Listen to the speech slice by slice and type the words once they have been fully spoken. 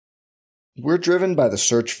We're driven by the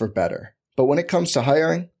search for better. But when it comes to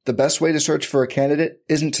hiring, the best way to search for a candidate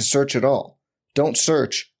isn't to search at all. Don't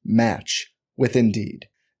search, match with Indeed.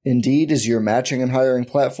 Indeed is your matching and hiring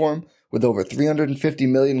platform with over 350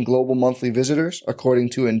 million global monthly visitors,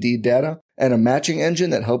 according to Indeed data, and a matching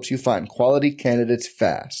engine that helps you find quality candidates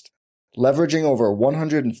fast. Leveraging over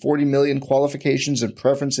 140 million qualifications and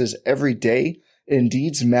preferences every day,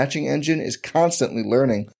 Indeed's matching engine is constantly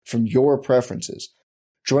learning from your preferences.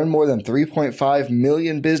 Join more than 3.5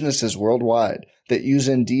 million businesses worldwide that use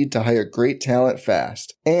Indeed to hire great talent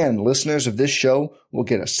fast. And listeners of this show will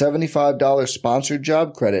get a $75 sponsored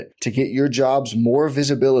job credit to get your jobs more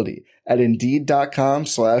visibility at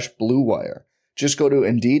Indeed.com/Blue Wire. Just go to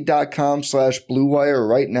Indeed.com/Blue Wire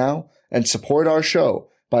right now and support our show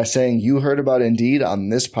by saying you heard about Indeed on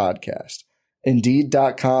this podcast.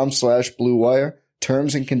 Indeed.com/Blue Wire.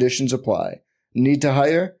 Terms and conditions apply. Need to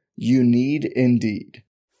hire? You need Indeed.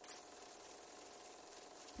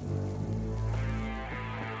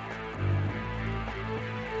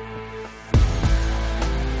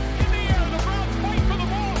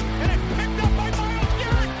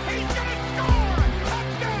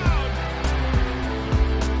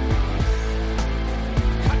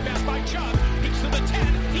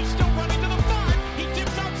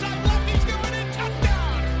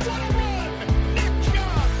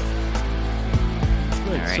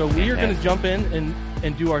 So we are going to jump in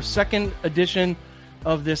and do our second edition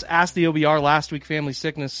of this Ask the OBR. Last week, family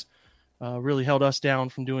sickness really held us down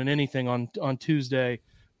from doing anything on Tuesday.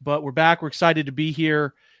 But we're back. We're excited to be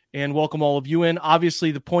here and welcome all of you in. Obviously,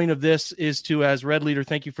 the point of this is to, as Red Leader,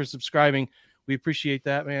 thank you for subscribing. We appreciate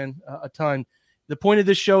that, man, a ton. The point of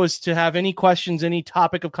this show is to have any questions, any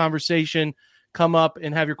topic of conversation come up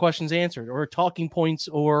and have your questions answered, or talking points,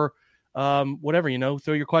 or whatever,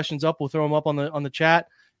 throw your questions up. We'll throw them up on the chat.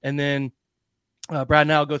 And then Brad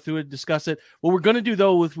and I will go through it, discuss it. What we're going to do,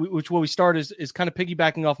 though, what we start is kind of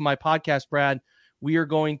piggybacking off my podcast, Brad. We are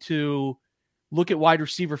going to look at wide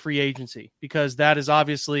receiver free agency, because that is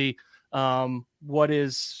obviously what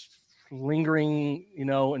is lingering,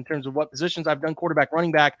 in terms of what positions. I've done quarterback,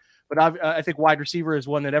 running back, but I think wide receiver is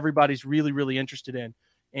one that everybody's really, really interested in.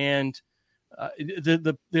 And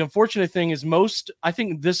the unfortunate thing is I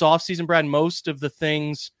think this offseason, Brad, most of the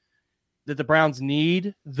things that the Browns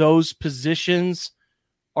need, those positions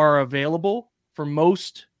are available for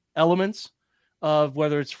most elements of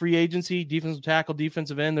whether it's free agency, defensive tackle,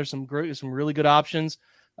 defensive end. There's some really good options.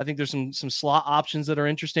 I think there's some slot options that are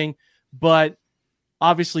interesting, but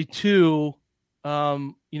obviously too,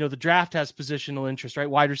 the draft has positional interest, right?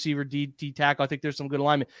 Wide receiver, D tackle. I think there's some good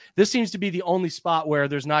alignment. This seems to be the only spot where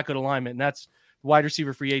there's not good alignment, and that's wide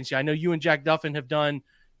receiver free agency. I know you and Jack Duffin have done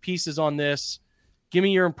pieces on this. Give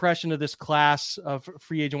me your impression of this class of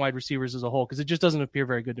free agent wide receivers as a whole, because it just doesn't appear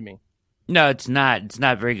very good to me. No, it's not. It's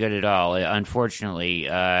not very good at all. Unfortunately,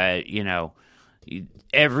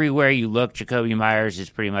 everywhere you look, Jakobi Meyers is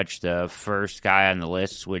pretty much the first guy on the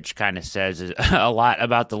list, which kind of says a lot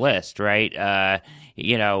about the list, right? 4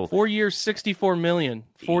 years, $64 million,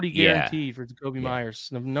 40 guarantee for Jakobi Myers,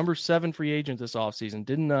 number 7 free agent this offseason.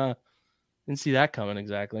 Didn't see that coming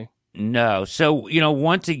exactly. No. So,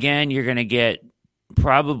 once again, you're going to get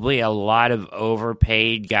probably a lot of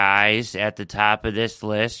overpaid guys at the top of this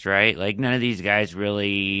list, right? Like, none of these guys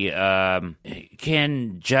really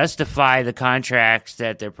can justify the contracts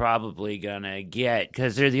that they're probably gonna get,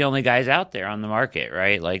 because they're the only guys out there on the market,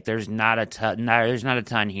 right? Like, there's not a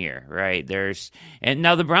ton here, right? And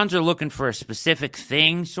now the Browns are looking for a specific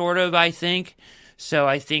thing, sort of, I think. So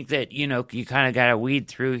I think that you kind of got to weed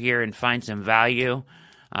through here and find some value.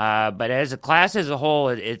 But as a class as a whole,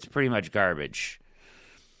 it's pretty much garbage.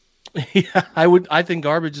 Yeah, I think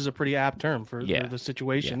garbage is a pretty apt term for the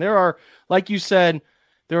situation. Yeah. There are, like you said,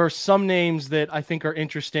 there are some names that I think are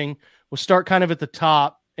interesting. We'll start kind of at the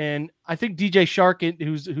top, and I think DJ Shark,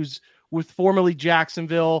 who's with formerly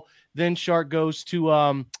Jacksonville, then Shark goes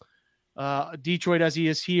to Detroit as he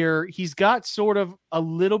is here. He's got sort of a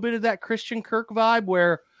little bit of that Christian Kirk vibe,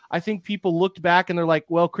 where I think people looked back and they're like,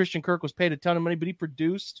 well, Christian Kirk was paid a ton of money, but he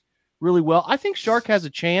produced really well. I think Shark has a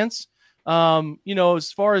chance.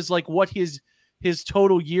 As far as like what his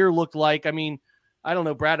total year looked like, I mean, I don't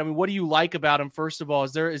know, Brad. I mean, what do you like about him? First of all,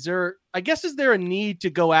 is there a need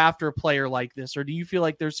to go after a player like this, or do you feel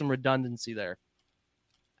like there's some redundancy there?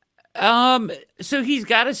 So he's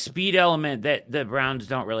got a speed element that the Browns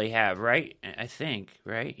don't really have, right? I think,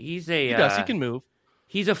 right? He can move.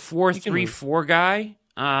 He's a 4.34 guy.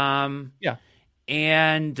 Yeah.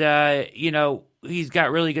 And, he's got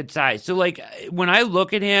really good size. So, like, when I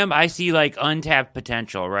look at him, I see, like, untapped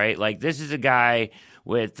potential, right? Like, this is a guy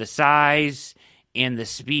with the size and the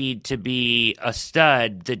speed to be a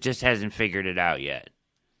stud that just hasn't figured it out yet.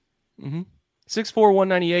 Mm-hmm. 6'4",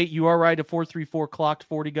 198. You are right. A 4.34 clocked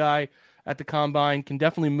 40 guy at the combine, can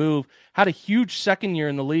definitely move. Had a huge second year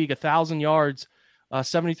in the league, 1,000 yards,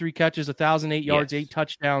 73 catches, 1,008 yards, 8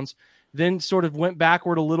 touchdowns. Then sort of went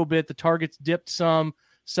backward a little bit. The targets dipped some,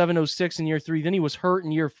 706 in year 3. Then he was hurt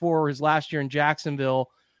in year 4. His last year in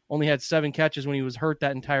Jacksonville, only had 7 catches when he was hurt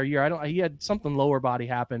that entire year. He had something lower body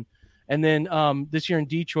happen. And then this year in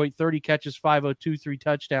Detroit, 30 catches, 502, 3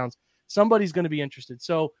 touchdowns. Somebody's going to be interested.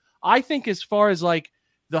 So I think as far as like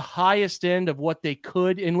the highest end of what they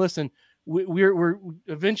could, and listen, we're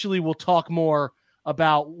eventually we'll talk more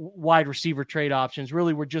about wide receiver trade options.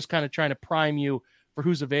 Really, we're just kind of trying to prime you for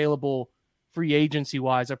who's available free agency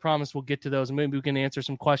wise. I promise we'll get to those, and maybe we can answer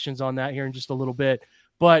some questions on that here in just a little bit.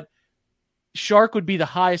 But Shark would be the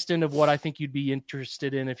highest end of what I think you'd be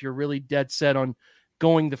interested in if you're really dead set on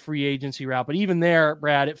going the free agency route. But even there,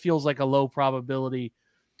 Brad, it feels like a low probability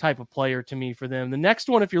type of player to me for them. The next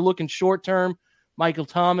one, if you're looking short term, Michael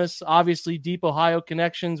Thomas, obviously deep Ohio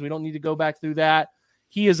connections. We don't need to go back through that.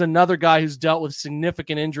 He is another guy who's dealt with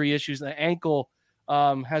significant injury issues. The ankle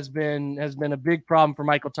has been a big problem for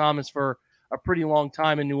Michael Thomas for a pretty long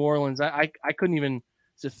time in New Orleans. I couldn't even,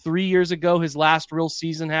 is it 3 years ago his last real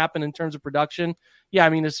season happened in terms of production? Yeah, I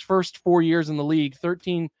mean, his first 4 years in the league,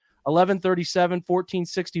 1137,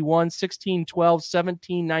 1461, 1612,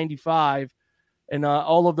 1795. And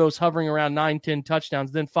all of those hovering around 9-10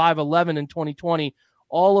 touchdowns. Then 5-11 in 2020,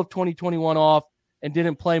 all of 2021 off, and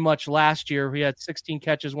didn't play much last year. He had 16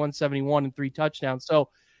 catches, 171, and 3 touchdowns. So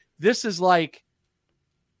this would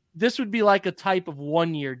be like a type of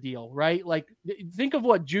 1 year deal, right? Like think of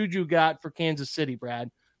what Juju got for Kansas City,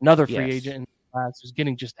 Brad. Another free agent in the class who's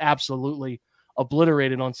getting just absolutely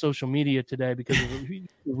obliterated on social media today because of a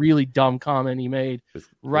really dumb comment he made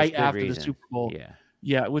right after the Super Bowl.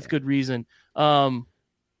 Yeah, with good reason.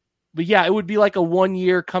 But yeah, it would be like a 1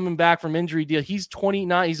 year coming back from injury deal. He's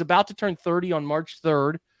 29. He's about to turn 30 on March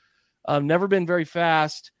 3rd. Never been very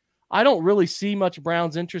fast. I don't really see much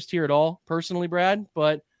Browns interest here at all, personally, Brad.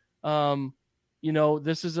 But,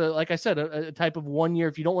 this is, like I said, a type of 1 year.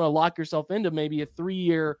 If you don't want to lock yourself into maybe a 3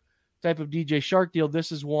 year type of DJ Shark deal,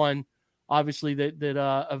 this is one, obviously,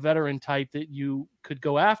 that a veteran type that you could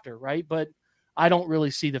go after, right? But I don't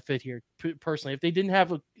really see the fit here personally. If they didn't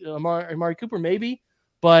have Amari Cooper, maybe,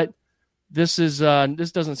 but this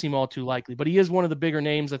doesn't seem all too likely. But he is one of the bigger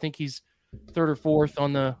names. I think he's 3rd or 4th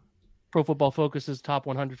on the Pro Football Focus's top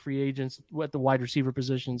 100 free agents at the wide receiver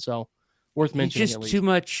position. So worth mentioning. He's just too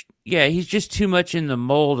much. Yeah, he's just too much in the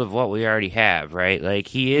mold of what we already have, right? Like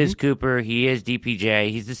he is Cooper, he is DPJ,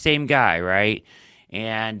 he's the same guy, right?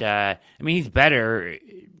 And he's better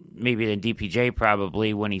maybe than DPJ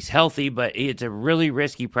probably when he's healthy, but it's a really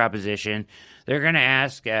risky proposition. They're going to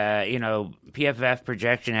ask, PFF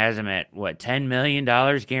projection has him at, $10 million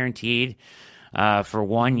guaranteed for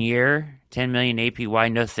 1 year, $10 million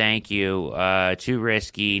APY, no thank you, too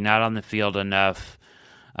risky, not on the field enough.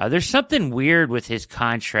 There's something weird with his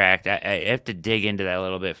contract. I have to dig into that a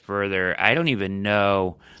little bit further. I don't even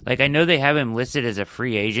know. Like, I know they have him listed as a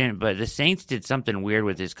free agent, but the Saints did something weird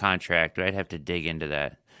with his contract. I'd have to dig into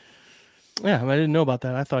that. Yeah, I didn't know about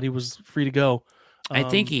that. I thought he was free to go. I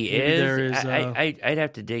think he is. I'd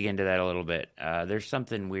have to dig into that a little bit. There's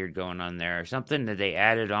something weird going on there. Something that they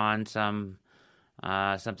added on something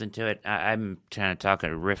to it. I'm kind of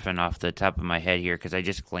riffing off the top of my head here because I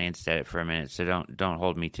just glanced at it for a minute. So don't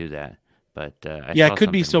hold me to that. But it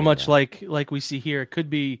could be so much like we see here. It could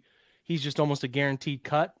be he's just almost a guaranteed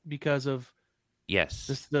cut because of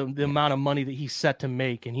just the amount of money that he's set to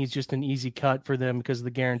make, and he's just an easy cut for them because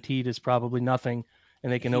the guaranteed is probably nothing,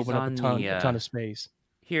 and they can open up a ton of space.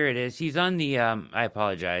 Here it is. He's on the. I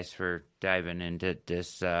apologize for diving into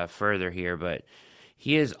this further here, but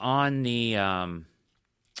he is on the.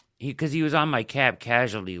 Because he was on my cap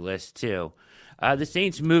casualty list too. The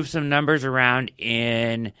Saints moved some numbers around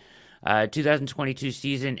in 2022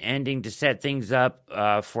 season ending to set things up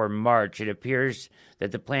for March. It appears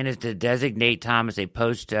that the plan is to designate Thomas a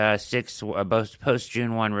post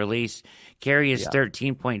June 1 release, carry his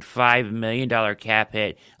 $13.5 million cap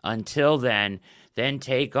hit until then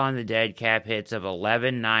take on the dead cap hits of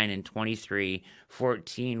 11-9 and 23,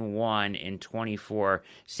 14-1 and 24,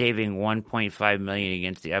 saving $1.5 million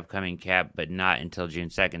against the upcoming cap, but not until June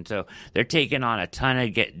 2nd. So they're taking on a ton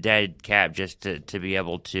of dead cap just to be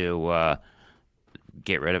able to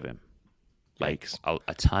get rid of him. Like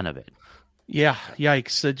a ton of it. Yeah,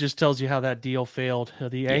 yikes. It just tells you how that deal failed.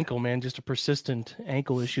 The ankle, man, just a persistent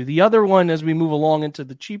ankle issue. The other one, as we move along into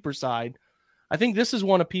the cheaper side, I think this is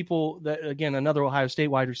one of people that, again, another Ohio State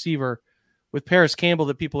wide receiver, with Paris Campbell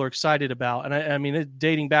that people are excited about. And I mean,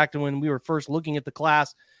 dating back to when we were first looking at the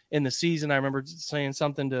class in the season, I remember saying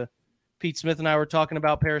something to Pete Smith, and I were talking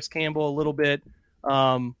about Paris Campbell a little bit.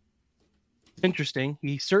 Interesting.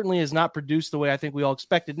 He certainly has not produced the way I think we all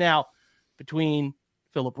expected. Now, between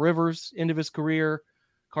Phillip Rivers, end of his career,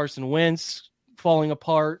 Carson Wentz falling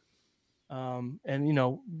apart,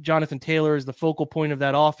 and Jonathan Taylor is the focal point of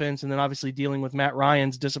that offense, and then obviously dealing with Matt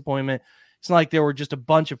Ryan's disappointment. It's not like there were just a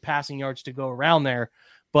bunch of passing yards to go around there,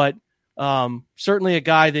 but certainly a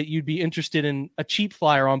guy that you'd be interested in a cheap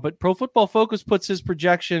flyer on. But Pro Football Focus puts his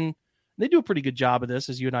projection, they do a pretty good job of this,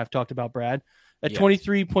 as you and I have talked about, Brad, at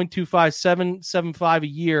 23.25, 7.75 a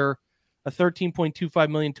year, a 13.25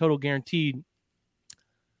 million total guaranteed.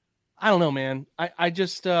 I don't know, man. I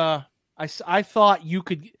thought you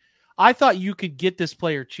could get this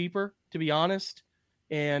player cheaper, to be honest.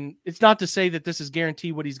 And it's not to say that this is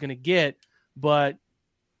guaranteed what he's going to get, but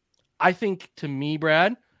I think, to me,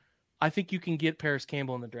 Brad, I think you can get Paris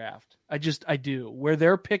Campbell in the draft. I do. Where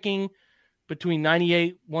they're picking between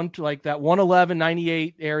 98, like that 111,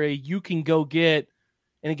 98 area, you can go get,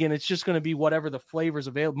 and again, it's just going to be whatever the flavors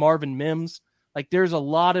available. Marvin Mims, like there's a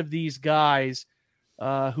lot of these guys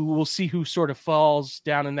who we'll see who sort of falls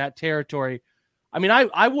down in that territory. I mean,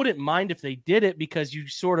 I wouldn't mind if they did it, because you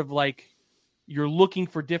sort of like, you're looking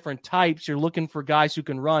for different types. You're looking for guys who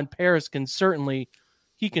can run. Paris can certainly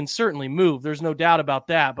move. There's no doubt about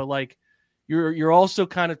that. But like, you're also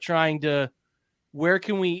kind of trying to, where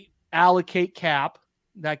can we allocate cap?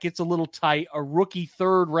 That gets a little tight. A rookie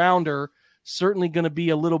third rounder certainly going to be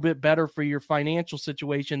a little bit better for your financial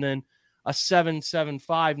situation than a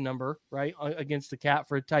 7.75 number, right, against the cap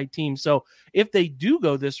for a tight team. So if they do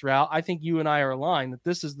go this route, I think you and I are aligned that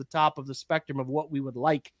this is the top of the spectrum of what we would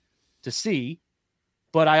like to see.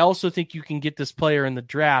 But I also think you can get this player in the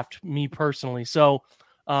draft, me personally. So,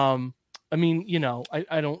 I mean,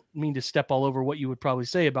 I don't mean to step all over what you would probably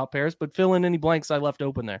say about Paris, but fill in any blanks I left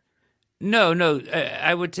open there. No,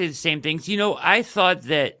 I would say the same things. I thought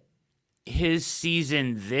that his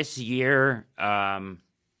season this year,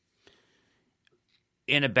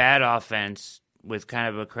 in a bad offense with kind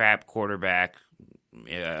of a crap quarterback,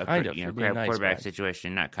 quarterback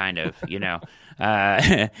situation, not kind of,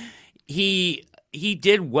 he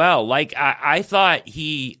did well. Like I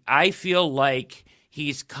feel like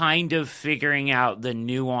he's kind of figuring out the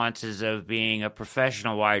nuances of being a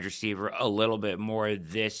professional wide receiver a little bit more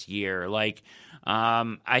this year. Like,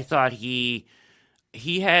 I thought he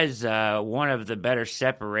has one of the better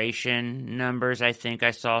separation numbers I think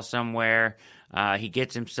I saw somewhere. He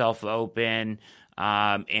gets himself open,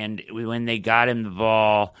 and when they got him the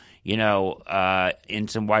ball, in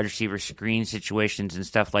some wide receiver screen situations and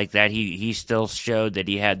stuff like that, he still showed that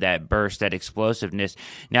he had that burst, that explosiveness.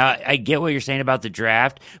 Now, I get what you're saying about the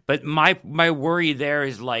draft, but my worry there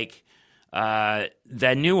is like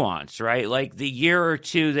the nuance, right? Like the year or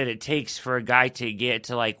two that it takes for a guy to get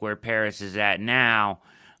to like where Paris is at now,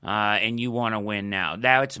 and you want to win now.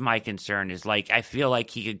 That's my concern, is like I feel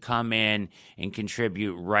like he could come in and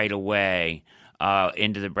contribute right away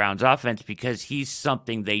into the Browns offense, because he's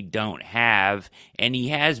something they don't have, and he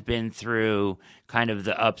has been through kind of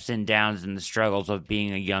the ups and downs and the struggles of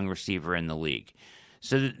being a young receiver in the league.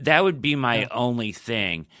 So that would be my only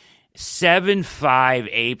thing.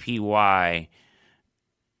 7.5 APY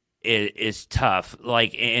is tough.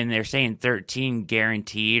 Like, and they're saying 13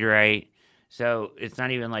 guaranteed, right? So it's not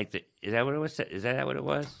even like is that what it was? Is that what it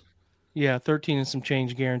was? Yeah, 13 and some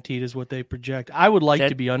change guaranteed is what they project. I would like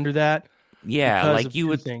to be under that. Yeah, like you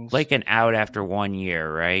would like an out after 1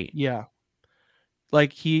 year, right? Yeah.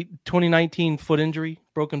 Like 2019 foot injury,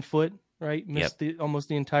 broken foot, right? Missed almost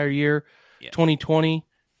the entire year. Yep. 2020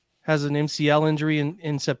 has an MCL injury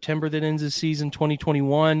in September that ends his season.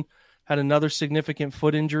 2021 had another significant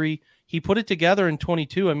foot injury. He put it together in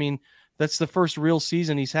 22. I mean, that's the first real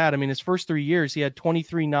season he's had. I mean, his first 3 years, he had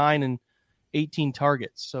 23, 9, and 18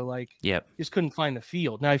 targets. So, like, just couldn't find the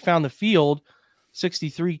field. Now, he found the field,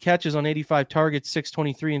 63 catches on 85 targets,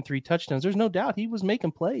 623, and 3 touchdowns. There's no doubt he was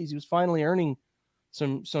making plays. He was finally earning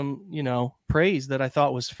some praise that I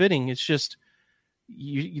thought was fitting. It's just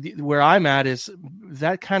where I'm at is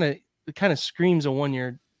that kind of screams a 1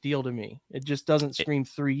 year deal to me. It just doesn't scream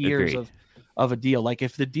 3 years of a deal. Like,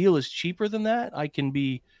 if the deal is cheaper than that, I can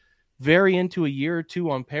be very into a year or two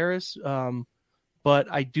on Paris. But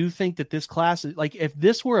I do think that this class is like, if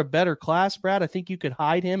this were a better class, Brad, I think you could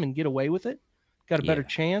hide him and get away with it. Got a better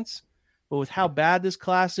chance. But with how bad this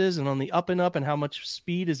class is and on the up and up and how much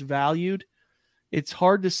speed is valued, it's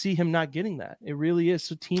hard to see him not getting that. It really is.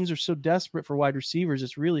 So teams are so desperate for wide receivers.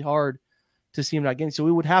 It's really hard to see him not getting. So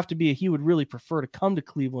it would have to be he would really prefer to come to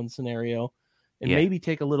Cleveland scenario. and maybe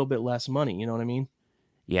take a little bit less money. You know what I mean?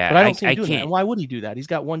 Yeah, but I don't see him doing that. can't. And why would he do that? He's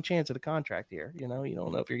got one chance at a contract here. You know, you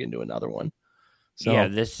don't know if you're going to do another one. So yeah,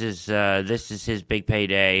 this is his big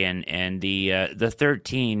payday, and the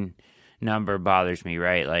 13 number bothers me,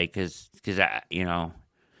 right? Like, because I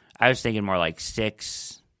was thinking more like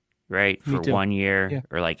 6, right, for 1 year,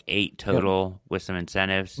 or like 8 total with some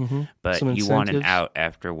incentives. But you want an out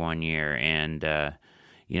after 1 year, and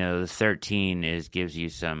the 13 gives you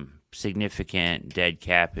some significant dead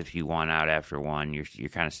cap if you want out after 1. You're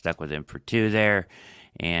kind of stuck with him for 2 there.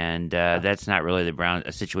 And that's not really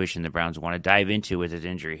a situation the Browns want to dive into with his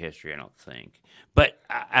injury history, I don't think. But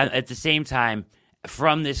at the same time,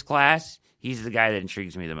 from this class, he's the guy that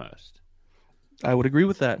intrigues me the most. I would agree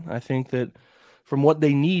with that. I think that from what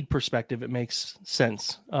they need perspective, it makes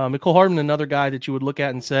sense. Mecole Hardman, another guy that you would look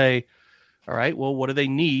at and say, all right, well, what do they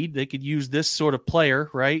need? They could use this sort of player,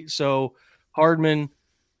 right? So Hardman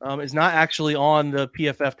is not actually on the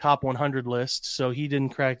PFF top 100 list, so he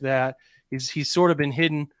didn't crack that. He's sort of been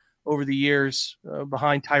hidden over the years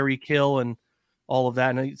behind Tyreek Hill and all of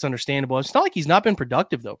that, and it's understandable. It's not like he's not been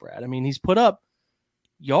productive, though, Brad. I mean, he's put up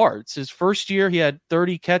yards. His first year, he had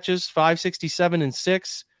 30 catches, 567 and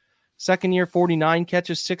 6. Second year, 49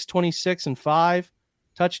 catches, 626 and 5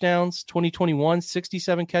 touchdowns. 2021,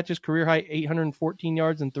 67 catches, career high, 814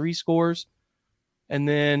 yards and 3 scores. And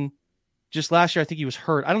then just last year, I think he was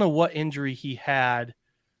hurt. I don't know what injury he had.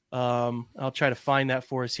 I'll try to find that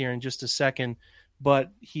for us here in just a second,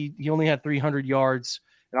 but he only had 300 yards,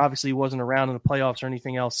 and obviously he wasn't around in the playoffs or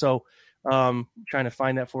anything else. So trying to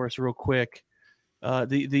find that for us real quick.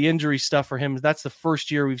 The injury stuff for him, that's the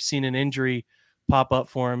first year we've seen an injury pop up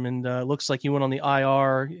for him, and it looks like he went on the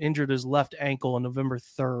IR, injured his left ankle on November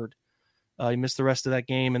 3rd. He missed the rest of that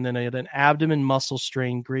game, and then he had an abdomen muscle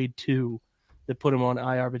strain, grade 2, that put him on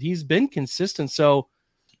IR, but he's been consistent. So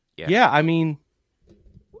yeah, I mean,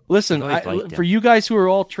 listen, for you guys who are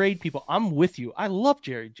all trade people, I'm with you. I love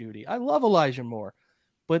Jerry Jeudy. I love Elijah Moore.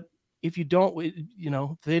 But if you don't,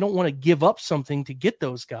 they don't want to give up something to get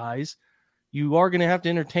those guys, you are going to have to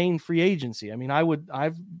entertain free agency. I mean, I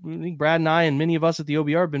think Brad and I and many of us at the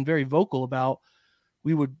OBR have been very vocal about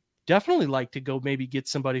we would definitely like to go maybe get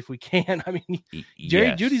somebody if we can. I mean,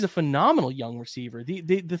 Jerry Jeudy's a phenomenal young receiver.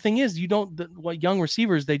 The thing is, what young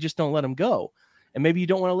receivers, they just don't let them go. And maybe you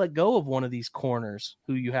don't want to let go of one of these corners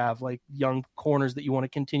who you have, like young corners that you want to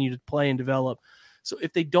continue to play and develop. So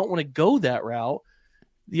if they don't want to go that route,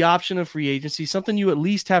 the option of free agency, something you at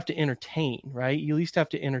least have to entertain, right? You at least have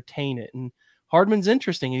to entertain it. And Hardman's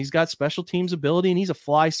interesting. He's got special teams ability, and he's a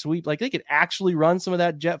fly sweep. Like, they could actually run some of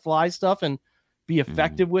that jet fly stuff and be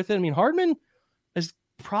effective with it. I mean, Hardman has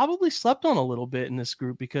probably slept on a little bit in this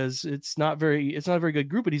group because it's not a very good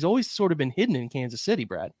group, but he's always sort of been hidden in Kansas City,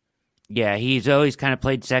 Brad. Yeah, he's always kind of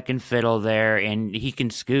played second fiddle there, and he can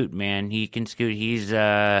scoot, man. He can scoot. He's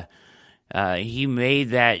he made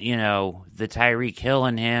that, the Tyreek Hill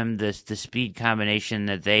in him, the speed combination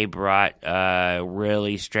that they brought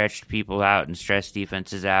really stretched people out and stretched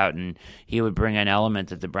defenses out, and he would bring an element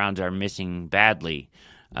that the Browns are missing badly.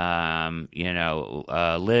 Lid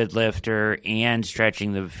lifter and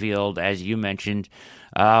stretching the field, as you mentioned,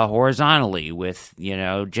 horizontally with,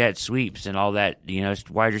 jet sweeps and all that,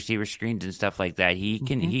 wide receiver screens and stuff like that. He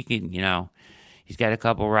can, he's got a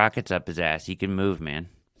couple rockets up his ass. He can move, man.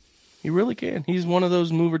 He really can. He's one of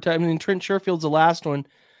those mover type. I mean, Trent Sherfield's the last one.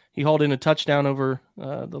 He hauled in a touchdown over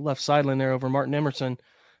the left sideline there over Martin Emerson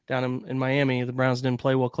down in Miami. The Browns didn't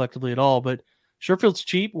play well collectively at all, but Sherfield's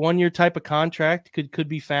cheap, 1 year type of contract could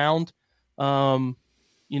be found. I'm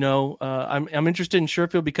interested in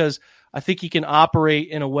Sherfield because I think he can operate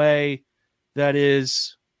in a way that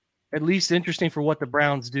is at least interesting for what the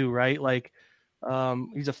Browns do, right? Like,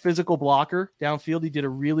 he's a physical blocker downfield. He did a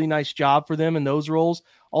really nice job for them in those roles.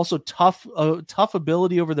 Also tough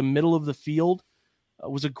ability over the middle of the field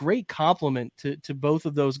was a great compliment to both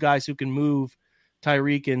of those guys who can move,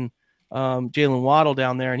 Tyreek and Jalen Waddle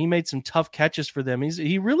down there. And he made some tough catches for them.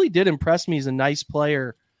 He really did impress me as a nice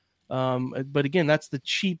player. But again, that's the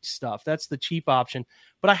cheap stuff. That's the cheap option.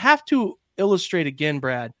 But I have to illustrate again,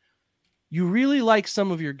 Brad, you really like some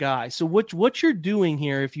of your guys. So what you're doing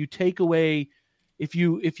here, if you take away, if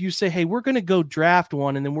you say, hey, we're going to go draft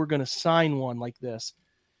one and then we're going to sign one like this,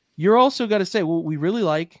 you're also got to say, well, we really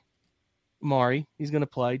like Mari. He's going to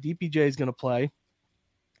play. DPJ is going to play.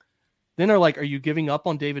 Then they're like, are you giving up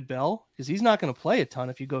on David Bell? Because he's not going to play a ton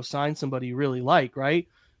if you go sign somebody you really like, right?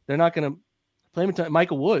 They're not going to play him a ton.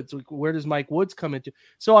 Michael Woods. Where does Mike Woods come into?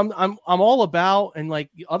 So I'm all about, and like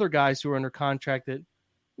the other guys who are under contract that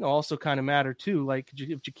also kind of matter too. Like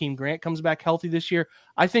if Jakeem Grant comes back healthy this year,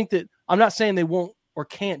 I think that I'm not saying they won't or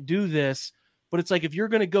can't do this, But it's like, if you're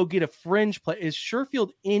going to go get a fringe play, is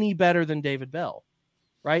Sherfield any better than David Bell?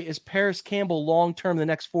 Right? Is Paris Campbell long-term the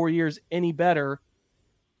next 4 years any better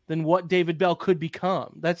than what David Bell could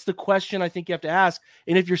become? That's the question I think you have to ask.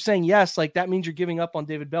 And if you're saying yes, like, that means you're giving up on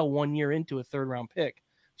David Bell 1 year into a third-round pick.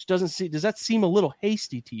 Which does that seem a little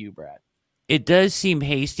hasty to you, Brad? It does seem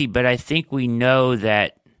hasty, but I think we know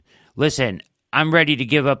that, listen, I'm ready to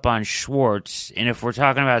give up on Schwartz, and if we're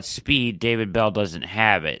talking about speed, David Bell doesn't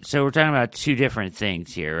have it. So we're talking about two different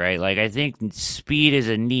things here, right? Like, I think speed is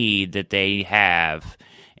a need that they have,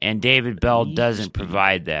 and David Bell doesn't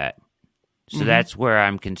provide that. So that's where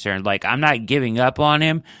I'm concerned. Like, I'm not giving up on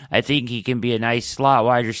him. I think he can be a nice slot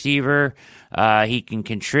wide receiver. He can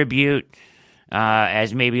contribute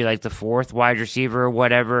as maybe like the fourth wide receiver or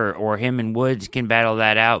whatever, or him and Woods can battle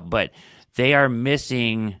that out. But they are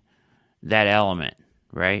missing that element,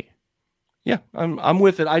 right? Yeah, I'm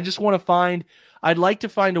with it. I just want to I'd like to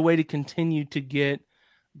find a way to continue to get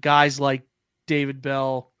guys like David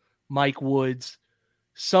Bell, Mike Woods,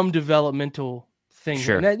 some developmental thing.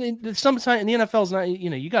 Sure. And sometimes in the NFL is not,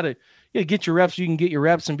 you got to get your reps. You can get your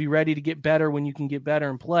reps and be ready to get better when you can get better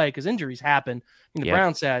and play, because injuries happen. The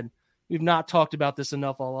Browns we've not talked about this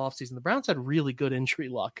enough all offseason. The Browns had really good injury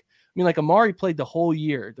luck. I mean, like, Amari played the whole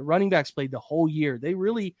year. The running backs played the whole year. They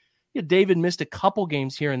really, David missed a couple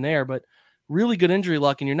games here and there, but really good injury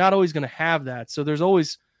luck, and you're not always going to have that. So there's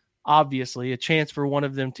always, obviously, a chance for one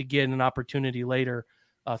of them to get an opportunity later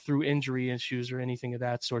through injury issues or anything of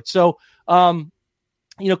that sort. So,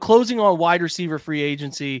 closing on wide receiver free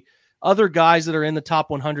agency, other guys that are in the top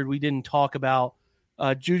 100 we didn't talk about.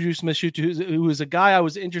 Juju Smith-Schuster, who was a guy I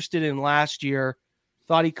was interested in last year,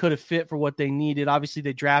 thought he could have fit for what they needed. Obviously,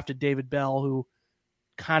 they drafted David Bell, who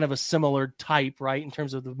kind of a similar type, right, in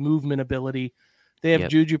terms of the movement ability. They have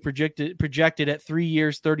Juju projected at 3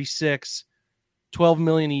 years, 36, $12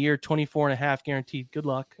 million a year, 24.5 guaranteed. Good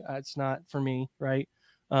luck. It's not for me, right?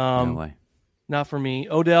 No way. Not for me.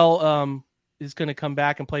 Odell is going to come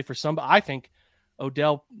back and play for somebody. I think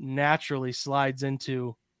Odell naturally slides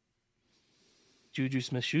into Juju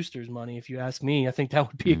Smith-Schuster's money, if you ask me. I think that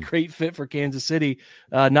would be a great fit for Kansas City,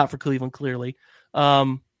 not for Cleveland, clearly.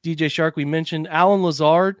 DJ Shark, we mentioned. Alan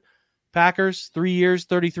Lazard, Packers, 3 years,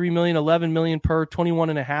 $33 million, $11 million per,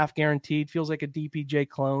 21.5 guaranteed. Feels like a DPJ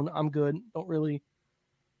clone. I'm good. Don't really,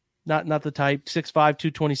 not the type. 6'5",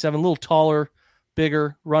 227, a little taller,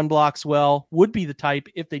 bigger, run blocks well. Would be the type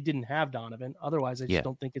if they didn't have Donovan. Otherwise, I just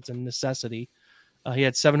don't think it's a necessity. He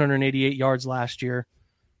had 788 yards last year.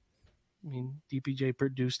 I mean, DPJ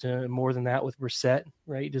produced more than that with Brissett,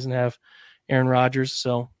 right? He doesn't have Aaron Rodgers,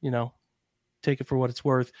 so, take it for what it's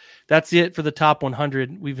worth. That's it for the top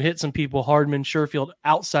 100. We've hit some people, Hardman, Sherfield,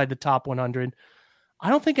 outside the top 100.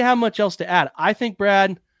 I don't think I have much else to add. I think,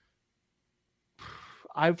 Brad,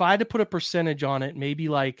 if I had to put a percentage on it, maybe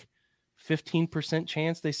like 15%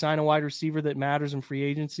 chance they sign a wide receiver that matters in free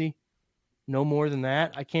agency. No more than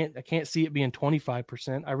that. I can't see it being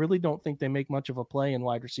 25%. I really don't think they make much of a play in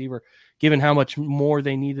wide receiver, given how much more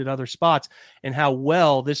they need at other spots and how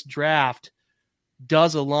well this draft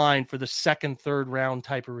does align for the second, third round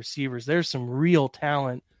type of receivers. There's some real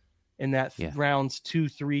talent in that rounds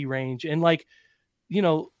 2-3 range. And I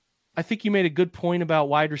think you made a good point about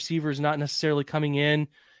wide receivers not necessarily coming in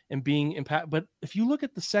and being impact. But if you look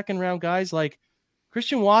at the second round guys, like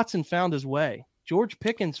Christian Watson found his way. George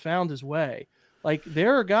Pickens found his way. Like,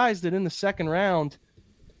 there are guys that in the second round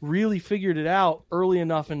really figured it out early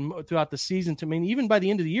enough and throughout the season to, even by the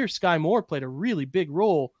end of the year, Sky Moore played a really big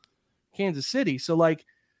role in Kansas City. So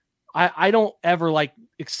I don't ever like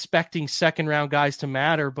expecting second round guys to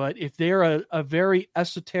matter, but if they're a very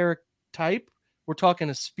esoteric type, we're talking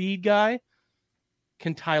a speed guy.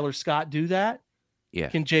 Can Tyler Scott do that? Yeah.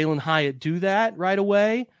 Can Jalen Hyatt do that right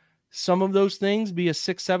away? Some of those things, be a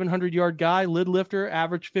 600-700 yard guy, lid lifter,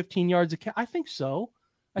 average 15 yards a catch. I think so.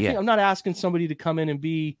 I think I'm not asking somebody to come in and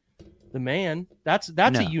be the man. That's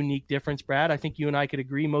a unique difference, Brad. I think you and I could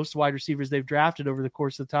agree. Most wide receivers they've drafted over the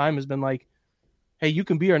course of time has been like, hey, you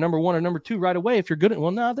can be our number one or number two right away if you're good at.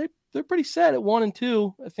 Well, no, they're pretty set at 1 and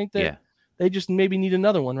 2. I think that they just maybe need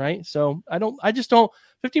another one, right? So I just don't.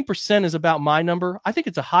 15% is about my number. I think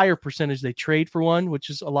it's a higher percentage they trade for one, which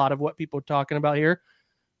is a lot of what people are talking about here.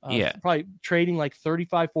 Probably trading like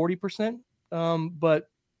 35-40%. But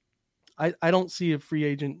I don't see a free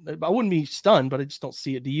agent. I wouldn't be stunned, but I just don't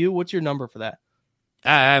see it. Do you? What's your number for that?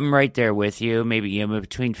 I'm right there with you. Maybe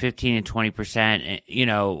between 15 and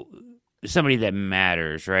 20%. Somebody that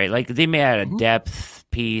matters, right? Like they may add a depth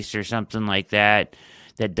piece or something like that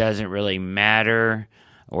doesn't really matter.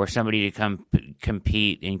 or somebody to come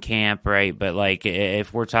compete in camp, right? But like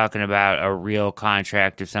if we're talking about a real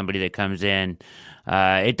contract of somebody that comes in,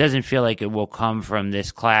 it doesn't feel like it will come from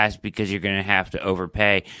this class because you're going to have to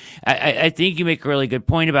overpay. I think you make a really good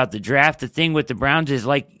point about the draft. The thing with the Browns is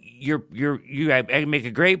like you make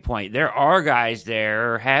a great point. There are guys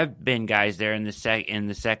there, or have been guys there in the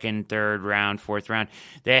second, third round, fourth round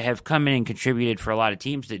that have come in and contributed for a lot of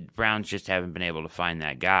teams that Browns just haven't been able to find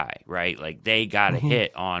that guy, right? Like they got a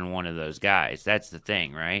hit on one of those guys. That's the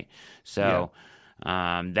thing, right? So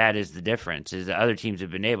that is the difference. Is the other teams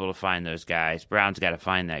have been able to find those guys. Browns got to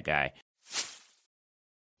find that guy.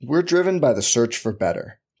 We're driven by the search for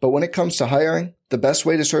better. But when it comes to hiring, the best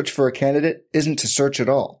way to search for a candidate isn't to search at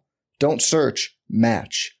all. Don't search,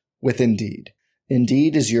 match with Indeed.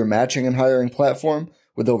 Indeed is your matching and hiring platform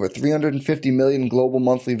with over 350 million global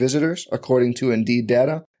monthly visitors, according to Indeed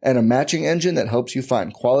data, and a matching engine that helps you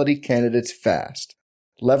find quality candidates fast.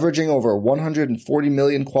 Leveraging over 140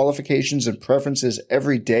 million qualifications and preferences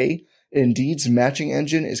every day, Indeed's matching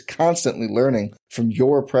engine is constantly learning from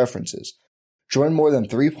your preferences. Join more than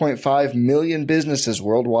 3.5 million businesses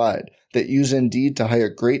worldwide that use Indeed to hire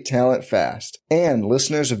great talent fast. And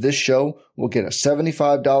listeners of this show will get a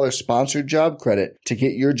 $75 sponsored job credit to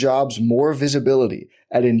get your jobs more visibility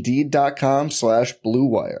at Indeed.com/Blue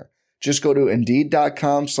Wire. Just go to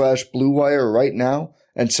Indeed.com/Blue Wire right now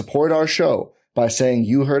and support our show by saying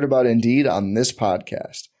you heard about Indeed on this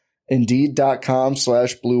podcast.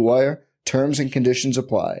 Indeed.com/Blue Wire. Terms and conditions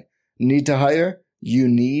apply. Need to hire? You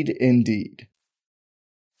need Indeed.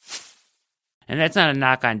 And that's not a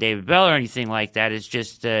knock on David Bell or anything like that. It's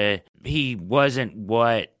just he wasn't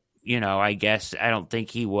what, I guess I don't think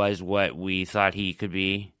he was what we thought he could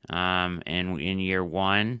be in year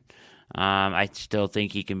one. I still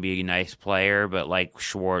think he can be a nice player, but like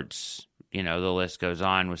Schwartz, the list goes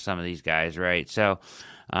on with some of these guys, right? So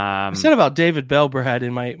I said about David Bell, Brad,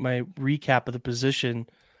 in my recap of the position.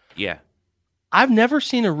 Yeah. I've never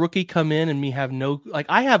seen a rookie come in and me have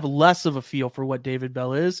I have less of a feel for what David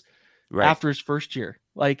Bell is after his first year.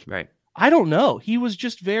 I don't know. He was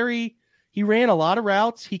just he ran a lot of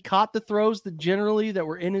routes. He caught the throws that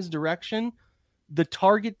were in his direction. The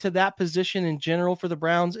target to that position in general for the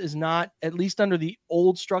Browns is not, at least under the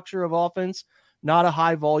old structure of offense, not a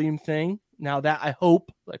high volume thing. Now that I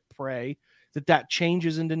hope, pray that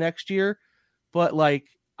changes into next year. But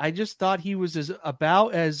I just thought he was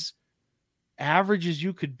about as average as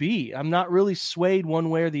you could be. I'm not really swayed one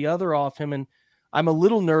way or the other off him. And I'm a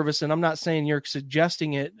little nervous, and I'm not saying you're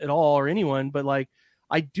suggesting it at all or anyone, but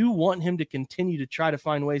I do want him to continue to try to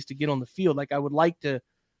find ways to get on the field. I would like to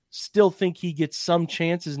still think he gets some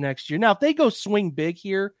chances next year. Now, if they go swing big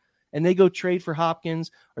here and they go trade for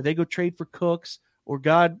Hopkins or they go trade for Cooks, or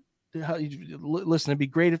God, listen, it'd be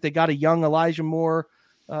great if they got a young Elijah Moore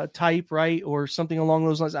type, right? Or something along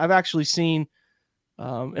those lines. I've actually seen,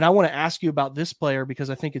 and I want to ask you about this player because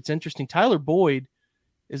I think it's interesting. Tyler Boyd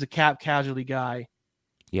is a cap casualty guy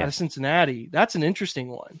out of Cincinnati. That's an interesting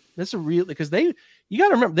one. That's because you got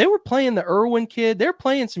to remember, they were playing the Irwin kid. They're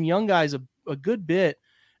playing some young guys a good bit.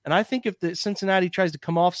 And I think if the Cincinnati tries to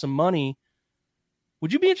come off some money,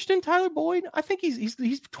 would you be interested in Tyler Boyd? I think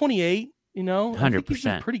he's 28, 100%. I think he's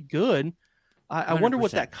been pretty good. I wonder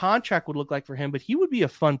what that contract would look like for him, but he would be a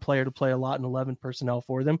fun player to play a lot in 11 personnel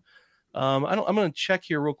for them. I'm going to check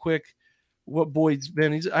here real quick what Boyd's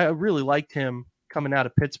been. I really liked him coming out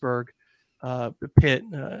of Pittsburgh, Pitt,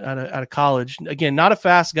 out of college. Again, not a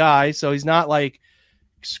fast guy, so he's not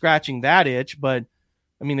scratching that itch. But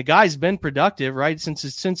I mean, the guy's been productive, right? Since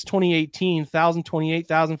 2018, 1,028,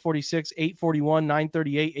 1,046, 841,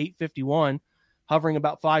 938, 851, hovering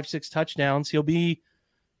about 5-6 touchdowns. He'll be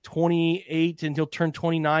 28 and he'll turn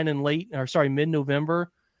 29 in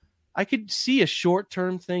mid-November. I could see a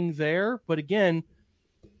short-term thing there, but again,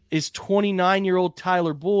 is 29-year-old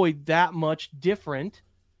Tyler Boyd that much different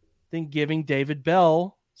than giving David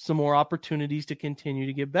Bell some more opportunities to continue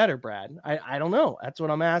to get better, Brad? I don't know. That's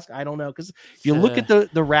what I'm asking. I don't know. Because if you look at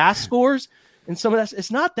the RAS scores and some of that,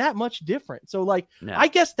 it's not that much different. So, no. I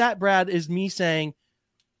guess that, Brad, is me saying,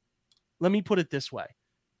 let me put it this way.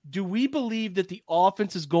 Do we believe that the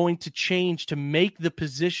offense is going to change to make the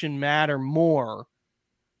position matter more?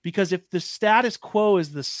 Because if the status quo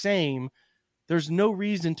is the same, there's no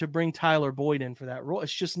reason to bring Tyler Boyd in for that role.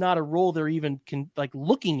 It's just not a role they're even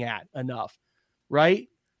looking at enough, right?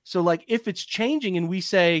 So if it's changing and we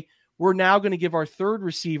say we're now going to give our third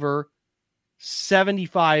receiver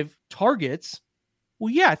 75 targets,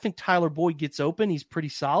 well, yeah, I think Tyler Boyd gets open. He's pretty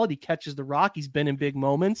solid. He catches the rock. He's been in big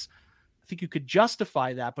moments. I think you could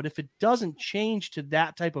justify that. But if it doesn't change to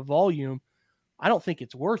that type of volume, I don't think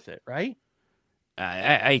it's worth it, right?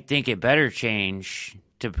 I think it better change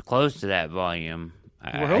to close to that volume.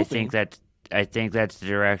 I think that's the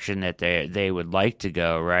direction that they would like to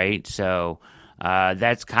go, right? So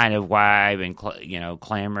that's kind of why I've been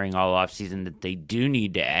clamoring all offseason that they do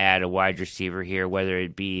need to add a wide receiver here, whether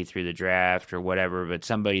it be through the draft or whatever, but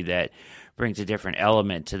somebody that brings a different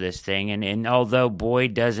element to this thing. And although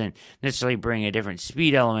Boyd doesn't necessarily bring a different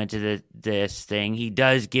speed element to this thing, he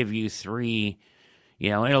does give you three.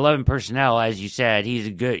 In 11 personnel, as you said, he's a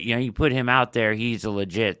good. You put him out there, he's a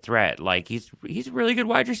legit threat. Like he's a really good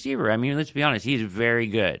wide receiver. I mean, let's be honest, he's very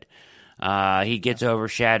good. He gets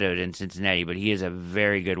overshadowed in Cincinnati, but he is a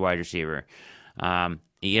very good wide receiver.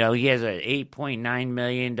 He has an $8.9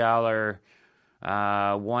 million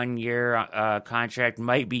 1 year contract.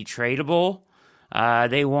 Might be tradable.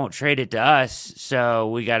 They won't trade it to us, so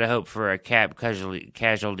we got to hope for a cap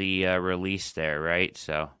casualty release there, right?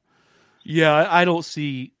 So. Yeah, I don't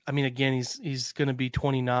see. I mean, again, he's going to be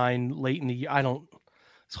 29 late in the year.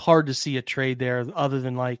 It's hard to see a trade there other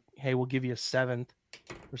than like, hey, we'll give you a 7th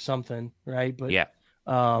or something, right? But yeah,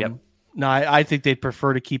 no, I think they'd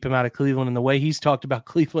prefer to keep him out of Cleveland. And the way he's talked about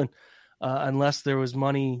Cleveland, unless there was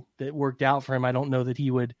money that worked out for him, I don't know that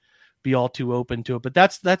he would be all too open to it. But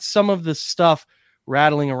that's some of the stuff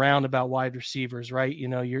rattling around about wide receivers, right?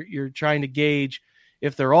 You're trying to gauge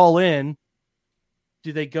if they're all in.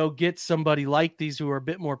 Do they go get somebody like these who are a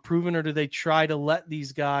bit more proven, or do they try to let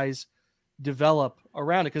these guys develop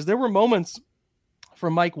around it? Because there were moments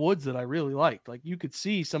from Mike Woods that I really liked. Like you could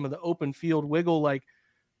see some of the open field wiggle. Like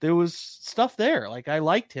there was stuff there. Like I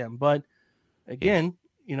liked him. But again,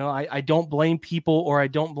 I don't blame people, or I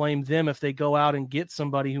don't blame them if they go out and get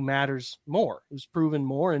somebody who matters more, who's proven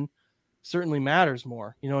more and certainly matters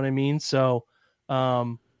more. You know what I mean? So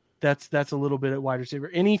that's a little bit at wide receiver.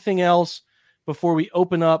 Anything else before we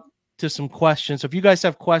open up to some questions? So if you guys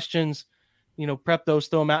have questions, prep those,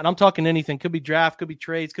 throw them out. And I'm talking anything. Could be draft, could be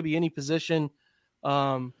trades, could be any position.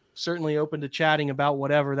 Certainly open to chatting about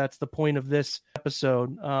whatever. That's the point of this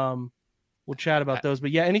episode. We'll chat about those.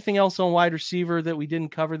 But yeah, anything else on wide receiver that we didn't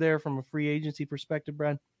cover there from a free agency perspective,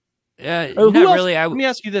 Brad? Not really. Let me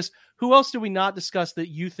ask you this. Who else did we not discuss that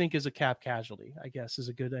you think is a cap casualty, I guess, is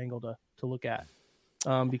a good angle to look at?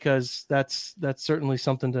 Because that's certainly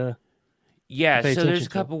something to... Yeah, so there's a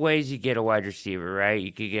couple ways you get a wide receiver, right?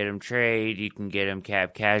 You could get him trade, you can get him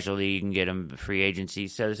cap casualty, you can get him free agency.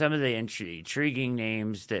 So some of the intriguing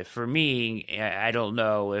names that, for me, I don't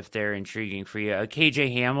know if they're intriguing for you.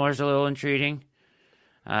 KJ Hamler's a little intriguing.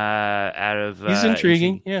 He's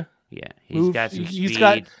intriguing, yeah. Yeah, he's got some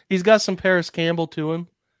speed. He's got some Paris Campbell to him.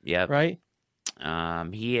 Yep. Right?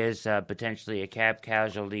 He is potentially a cap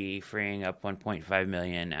casualty, freeing up $1.5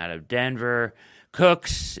 million out of Denver.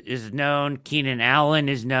 Cooks is known. Keenan Allen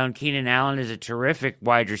is known. Keenan Allen is a terrific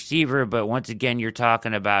wide receiver, but once again, you're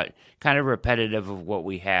talking about kind of repetitive of what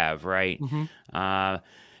we have, right? Mm-hmm.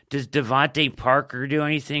 Does Devontae Parker do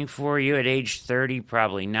anything for you at age 30?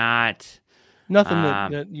 Probably not. Nothing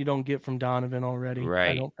that you don't get from Donovan already,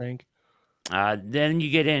 right. I don't think. Then you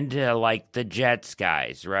get into, like, the Jets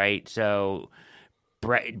guys, right? So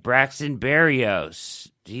Braxton Berrios,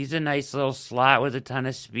 he's a nice little slot with a ton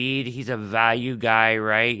of speed. He's a value guy,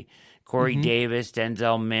 right? Corey Davis,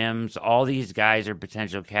 Denzel Mims, all these guys are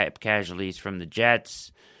potential casualties from the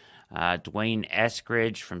Jets. Dwayne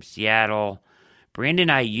Eskridge from Seattle. Brandon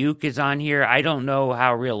Ayuk is on here. I don't know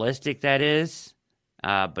how realistic that is,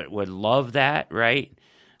 but would love that, right?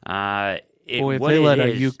 If they let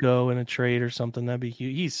Ayuk go in a trade or something, that'd be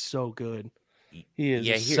huge. He's so good. He is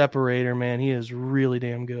a separator, man. He is really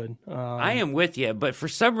damn good. I am with you, but for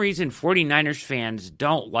some reason, 49ers fans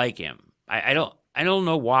don't like him. I don't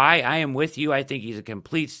know why. I am with you. I think he's a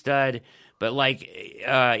complete stud. But, like,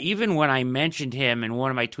 even when I mentioned him in one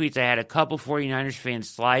of my tweets, I had a couple 49ers fans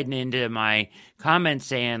sliding into my comments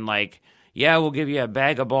saying, like, yeah, we'll give you a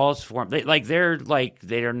bag of balls for him. They don't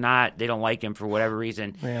like him for whatever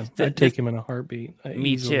reason. Man, I'd take him in a heartbeat.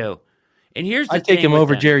 Me too. And here's the I'd take him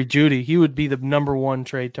over Jerry Jeudy. He would be the number one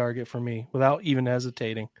trade target for me without even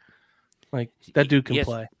hesitating. Like, that dude can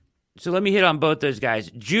play. So let me hit on both those guys.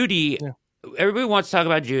 Jeudy, everybody wants to talk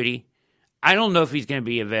about Jeudy. I don't know if he's going to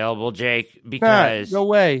be available, Jake, because no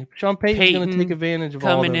way. Sean Payton's going to take advantage of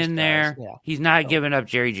all those coming in there. Yeah. He's not giving up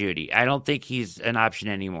Jerry Jeudy. I don't think he's an option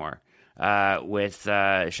anymore with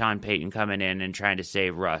Sean Payton coming in and trying to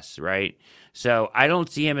save Russ, right? So I don't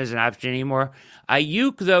see him as an option anymore.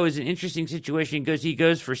 Ayuk, though, is an interesting situation because he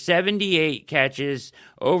goes for 78 catches,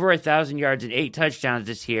 over 1,000 yards, and 8 touchdowns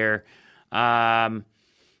this year.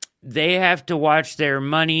 They have to watch their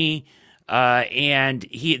money. And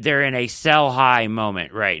they're in a sell high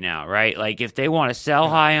moment right now, right? Like if they want to sell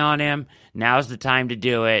high on him, now's the time to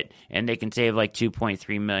do it, and they can save like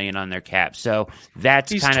 $2.3 million on their cap. So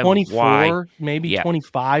that's He's kind of 24, why, maybe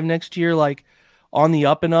 25 next year, like on the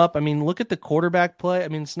up and up. I mean, look at the quarterback play. I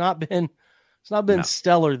mean, it's not been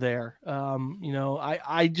stellar there.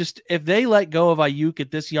 I just, if they let go of Ayuk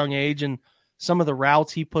at this young age and some of the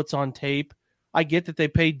routes he puts on tape, I get that they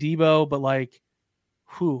paid Debo, but like,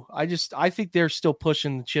 I think they're still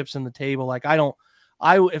pushing the chips in the table. Like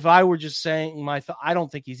if I were just saying I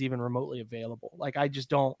don't think he's even remotely available. Like I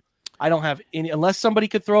don't have any, unless somebody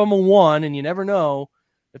could throw him a 1, and you never know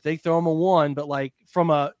if they throw him a 1, but like from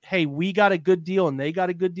a, hey, we got a good deal and they got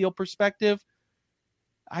a good deal perspective,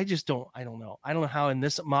 I don't know. I don't know how in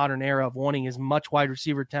this modern era of wanting as much wide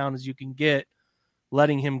receiver talent as you can get,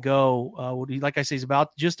 letting him go. Like I say, he's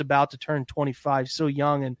just about to turn 25, so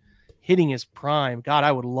young and hitting his prime. God,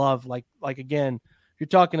 I would love, like again, if you're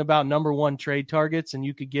talking about number 1 trade targets and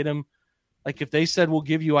you could get him, like if they said we'll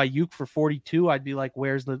give you Ayuk for 42, I'd be like,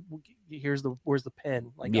 where's the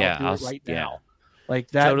pen? Like, I'll do it right now. Like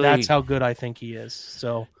that. Totally. That's how good I think he is.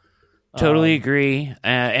 So. Totally agree,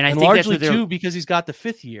 and I think largely that's too because he's got the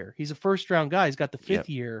 5th year. He's a first-round guy. He's got the 5th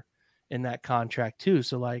year in that contract too.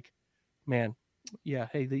 So, like, man, yeah.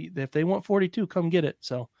 Hey, if they want 42, come get it.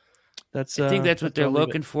 So that's. I think that's what they're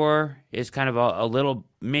looking for, is kind of a little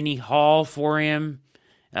mini haul for him,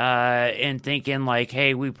 and thinking like,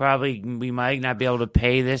 hey, we might not be able to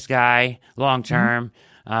pay this guy long term,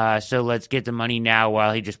 so let's get the money now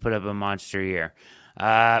while he just put up a monster year.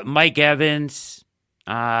 Mike Evans.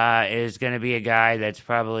 Is going to be a guy that's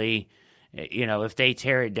probably, if they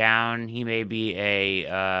tear it down, he may be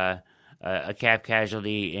a cap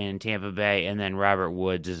casualty in Tampa Bay, and then Robert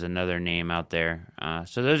Woods is another name out there.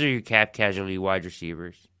 So those are your cap casualty wide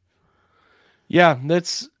receivers. Yeah,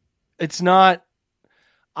 it's not.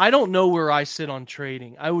 I don't know where I sit on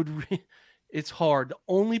trading. It's hard. The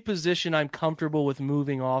only position I'm comfortable with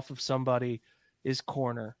moving off of somebody is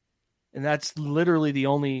corner, and that's literally the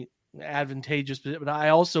only advantageous, but I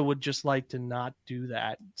also would just like to not do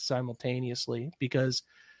that simultaneously, because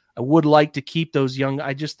I would like to keep those young.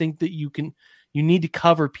 I just think that you need to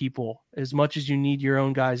cover people as much as you need your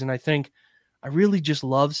own guys. And I think I really just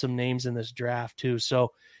love some names in this draft too.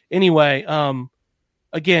 So anyway,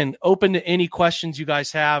 again, open to any questions you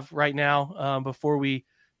guys have right now. Before we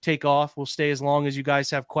take off, we'll stay as long as you guys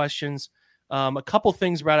have questions. A couple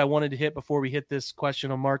things, Brad, I wanted to hit before we hit this question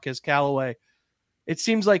on Marquez Callaway. It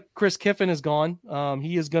seems like Chris Kiffin is gone.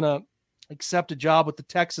 He is going to accept a job with the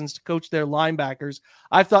Texans to coach their linebackers.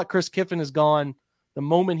 I thought Chris Kiffin is gone the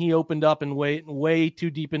moment he opened up and went way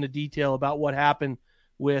too deep into detail about what happened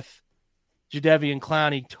with Jadeveon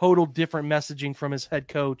Clowney. Total different messaging from his head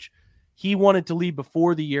coach. He wanted to leave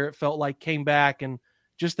before the year, it felt like, came back, and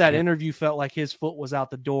just that interview felt like his foot was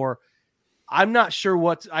out the door. I'm not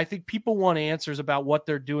sure I think people want answers about what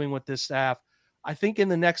they're doing with this staff. I think in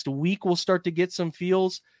the next week, we'll start to get some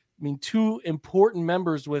feels. I mean, 2 important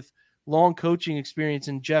members with long coaching experience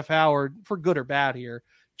in Jeff Howard, for good or bad here,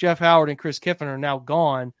 Jeff Howard and Chris Kiffin are now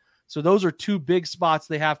gone. So those are 2 big spots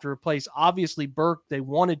they have to replace. Obviously, Burke, they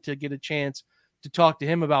wanted to get a chance to talk to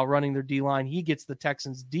him about running their D-line. He gets the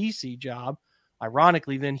Texans DC job.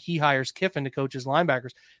 Ironically, then he hires Kiffin to coach his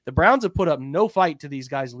linebackers. The Browns have put up no fight to these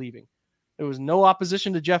guys leaving. There was no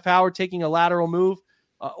opposition to Jeff Howard taking a lateral move.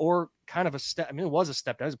 Or kind of a step. I mean, it was a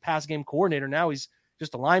step down. He's a pass game coordinator. Now he's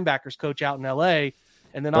just a linebackers coach out in LA.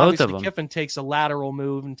 And then obviously Kiffin takes a lateral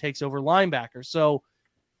move and takes over linebackers. So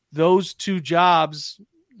those 2 jobs,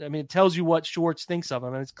 I mean, it tells you what Schwartz thinks of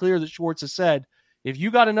him. And it's clear that Schwartz has said, if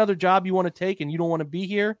you got another job you want to take and you don't want to be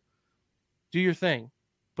here, do your thing.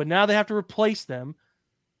 But now they have to replace them.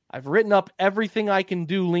 I've written up everything I can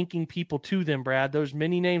do linking people to them, Brad. There's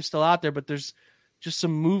many names still out there, but there's just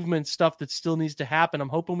some movement stuff that still needs to happen. I'm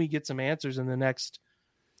hoping we get some answers in the next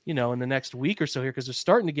week or so here, because they're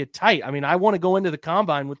starting to get tight. I mean, I want to go into the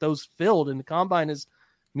combine with those filled, and the combine is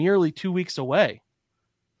merely 2 weeks away.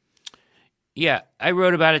 Yeah, I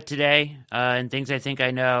wrote about it today, and things I think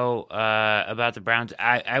I know about the Browns.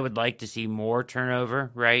 I would like to see more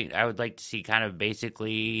turnover, right? I would like to see kind of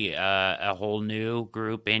basically a whole new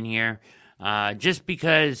group in here, just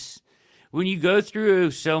because when you go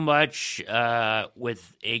through so much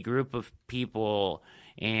with a group of people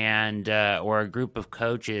and or a group of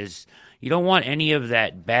coaches, you don't want any of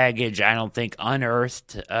that baggage, I don't think,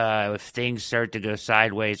 unearthed if things start to go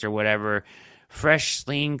sideways or whatever. Fresh,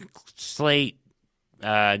 clean slate,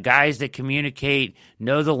 guys that communicate,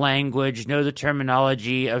 know the language, know the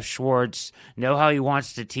terminology of Schwartz, know how he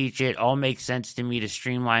wants to teach it, all makes sense to me to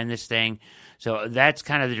streamline this thing. So that's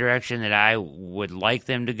kind of the direction that I would like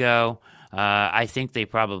them to go. I think they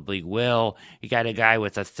probably will. You got a guy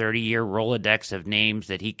with a 30-year Rolodex of names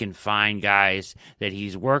that he can find guys that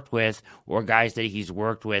he's worked with or guys that he's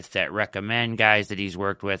worked with that recommend guys that he's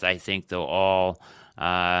worked with. I think they'll all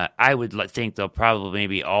I would think they'll probably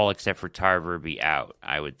maybe all except for Tarver be out,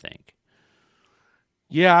 I would think.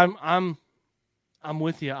 Yeah, I'm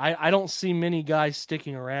with you. I don't see many guys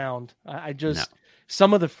sticking around. I just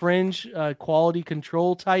some of the fringe quality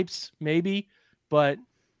control types maybe, but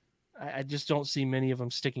I just don't see many of them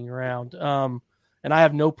sticking around. And I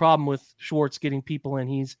have no problem with Schwartz getting people in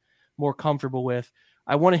he's more comfortable with.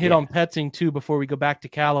 I want to hit on Petzing too before we go back to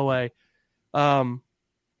Callaway. So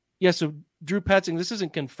Drew Petzing, this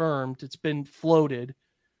isn't confirmed. It's been floated.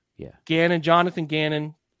 Yeah. Jonathan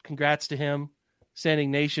Gannon, congrats to him. St.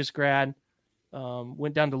 Ignatius grad.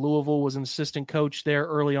 Went down to Louisville, was an assistant coach there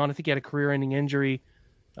early on. I think he had a career-ending injury.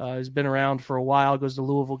 He's been around for a while, goes to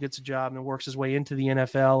Louisville, gets a job, and works his way into the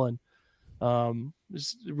NFL. And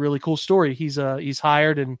it's a really cool story. He's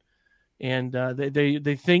hired, and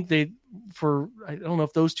they think I don't know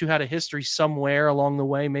if those two had a history somewhere along the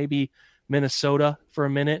way, maybe Minnesota for a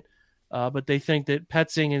minute, but they think that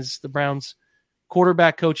Petzing is the Browns'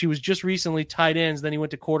 quarterback coach. He was just recently tight ends, then he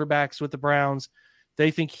went to quarterbacks with the Browns. They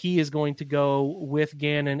think he is going to go with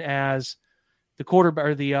Gannon as the quarterback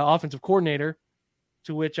or the offensive coordinator,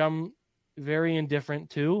 to which I'm very indifferent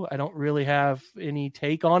to. I don't really have any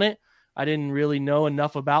take on it. I didn't really know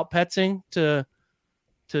enough about Petzing to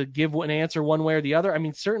give an answer one way or the other. I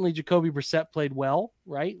mean, certainly Jacoby Brissett played well,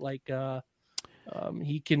 right? Like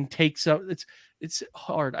he can take some. It's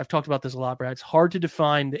hard. I've talked about this a lot, Brad. It's hard to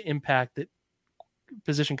define the impact that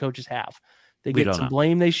position coaches have. They get some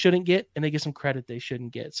blame they shouldn't get, and they get some credit they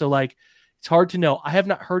shouldn't get. So, like, it's hard to know. I have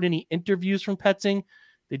not heard any interviews from Petzing.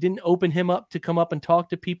 They didn't open him up to come up and talk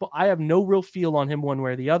to people. I have no real feel on him one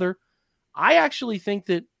way or the other. I actually think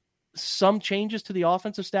that some changes to the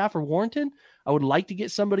offensive staff are warranted. I would like to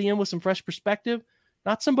get somebody in with some fresh perspective,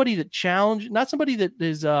 not somebody that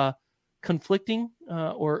is conflicting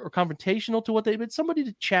or confrontational to what but somebody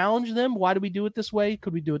to challenge them. Why do we do it this way?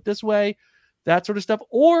 Could we do it this way? That sort of stuff.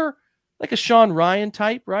 Or like a Sean Ryan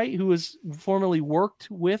type, right? Who has formerly worked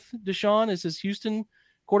with Deshaun as his Houston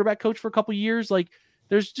quarterback coach for a couple of years. Like,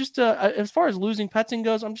 there's just as far as losing Petzing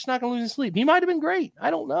goes, I'm just not going to lose any sleep. He might have been great.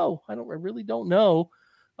 I don't know. I really don't know,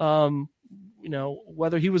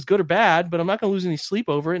 whether he was good or bad, but I'm not going to lose any sleep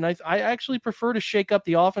over it. And I actually prefer to shake up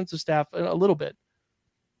the offensive staff a little bit.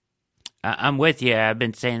 I'm with you. I've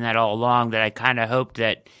been saying that all along, that I kind of hoped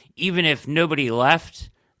that even if nobody left,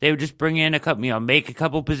 they would just bring in a couple, make a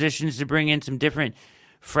couple positions to bring in some different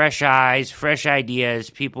fresh eyes, fresh ideas,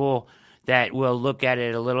 people that will look at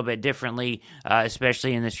it a little bit differently,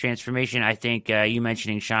 especially in this transformation. I think you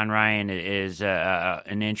mentioning Sean Ryan is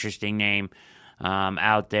an interesting name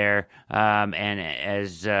out there. And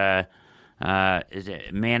as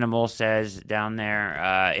Manimal says down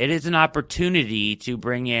there, it is an opportunity to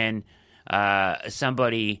bring in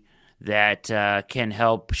somebody that can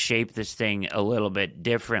help shape this thing a little bit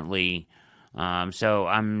differently. So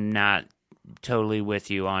I'm not totally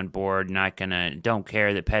with you on board. Don't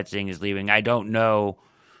care that Petzing is leaving. I don't know,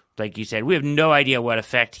 like you said, we have no idea what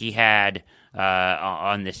effect he had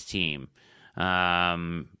on this team.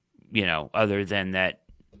 Other than that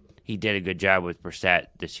he did a good job with Brissett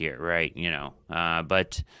this year, right?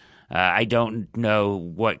 But I don't know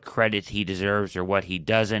what credit he deserves or what he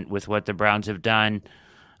doesn't with what the Browns have done.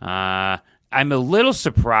 I'm a little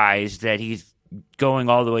surprised that he's going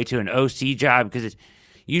all the way to an OC job, because it's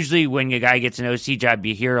usually when a guy gets an OC job,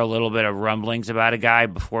 you hear a little bit of rumblings about a guy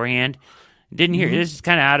beforehand. Didn't hear. This is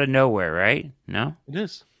kind of out of nowhere, right? No, it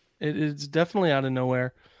is. It's definitely out of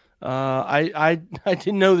nowhere. I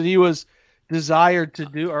didn't know that he was desired to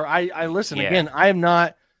do. Or I listen again. I have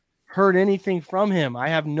not heard anything from him. I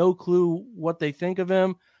have no clue what they think of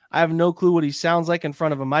him. I have no clue what he sounds like in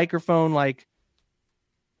front of a microphone. Like,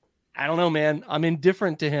 I don't know, man. I'm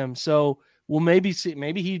indifferent to him. So we'll maybe see.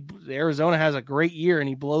 Maybe Arizona has a great year and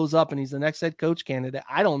he blows up and he's the next head coach candidate.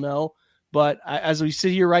 I don't know. But as we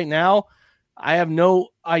sit here right now, I have no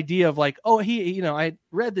idea of like, I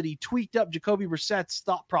read that he tweaked up Jacoby Brissett's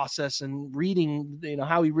thought process and reading,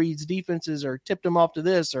 how he reads defenses, or tipped him off to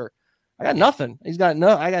this, or I got nothing. I got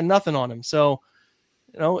nothing on him. So,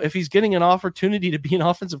 if he's getting an opportunity to be an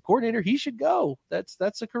offensive coordinator, he should go.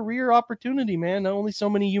 That's a career opportunity, man. Not only so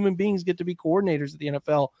many human beings get to be coordinators at the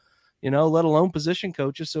NFL, let alone position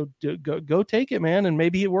coaches. So go take it, man. And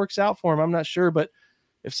maybe it works out for him. I'm not sure, but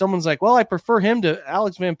if someone's like, well, I prefer him to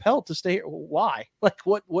Alex Van Pelt to stay here, why? Like,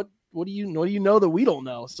 what do you know that we don't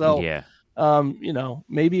know? So yeah,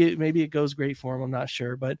 Maybe it goes great for him. I'm not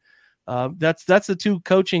sure, but that's the two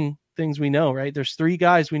coaching things we know, right? There's three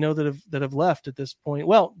guys we know that have left at this point.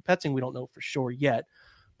 Well, Petzing we don't know for sure yet,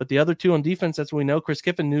 but the other two on defense, that's what we know. Chris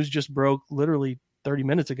Kiffin news just broke literally 30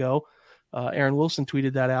 minutes ago. Aaron Wilson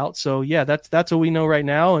tweeted that out. So yeah, that's what we know right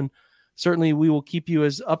now, and certainly we will keep you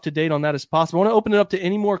as up to date on that as possible. I want to open it up to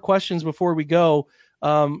any more questions before we go.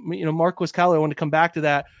 Marquez Callaway, I want to come back to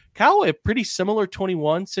that. Callaway, a pretty similar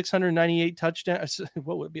 21, 698 touchdowns.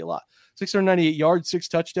 What would be a lot? 698 yards, 6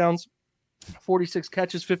 touchdowns, 46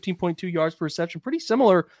 catches, 15.2 yards per reception. Pretty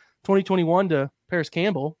similar 2021 to Paris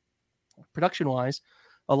Campbell, production-wise.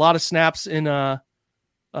 A lot of snaps in the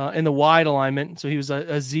wide alignment. So he was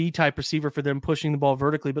a Z type receiver for them, pushing the ball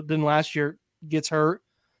vertically. But then last year gets hurt.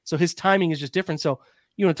 So his timing is just different. So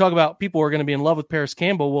you want to talk about people who are going to be in love with Paris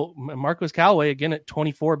Campbell. Well, Marquez Callaway, again, at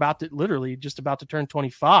 24, about to turn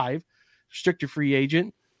 25, restricted free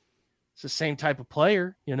agent. It's the same type of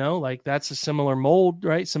player, like that's a similar mold,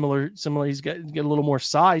 right? Similar. He's got a little more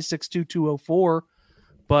size, 6'2", 204.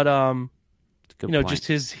 But, just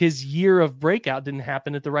his year of breakout didn't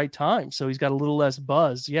happen at the right time. So he's got a little less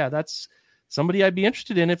buzz. Yeah, that's somebody I'd be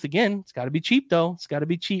interested in. If, again, it's got to be cheap, though. It's got to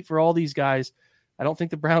be cheap for all these guys. I don't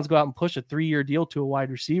think the Browns go out and push a 3-year deal to a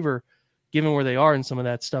wide receiver, given where they are and some of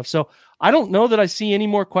that stuff. So I don't know that I see any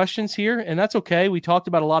more questions here, and that's okay. We talked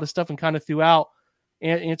about a lot of stuff and kind of throughout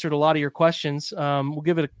answered a lot of your questions. We'll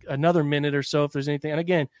give it another minute or so if there's anything. And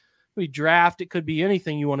again, we draft, it could be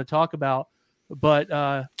anything you want to talk about. But,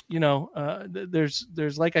 there's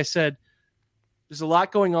like I said, there's a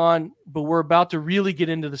lot going on, but we're about to really get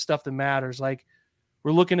into the stuff that matters. Like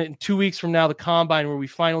we're looking at in 2 weeks from now, the combine, where we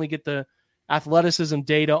finally get the athleticism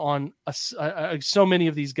data on so many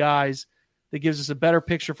of these guys that gives us a better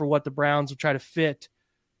picture for what the Browns will try to fit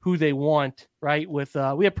who they want, right? With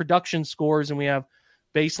we have production scores and we have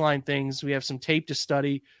baseline things. We have some tape to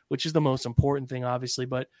study, which is the most important thing, obviously.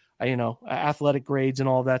 But, athletic grades and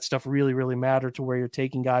all of that stuff really, really matter to where you're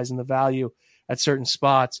taking guys and the value at certain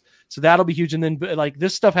spots. So that'll be huge. And then, like,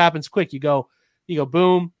 this stuff happens quick. You go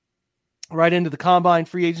boom, right into the combine.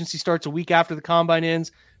 Free agency starts a week after the combine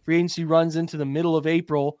ends. Free agency runs into the middle of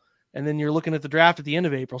April, and then you're looking at the draft at the end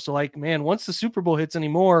of April. So, like, man, once the Super Bowl hits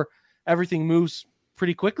anymore, everything moves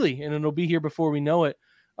pretty quickly, and it'll be here before we know it.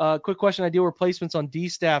 Quick question: ideal replacements on D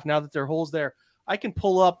staff now that there are holes there. I can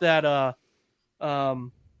pull up that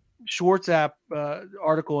Schwartz app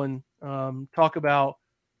article and talk about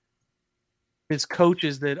his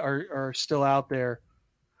coaches that are still out there.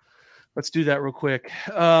 Let's do that real quick.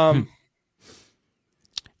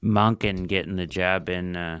 Monken getting the job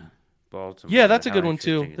in Baltimore. Yeah, that's a good one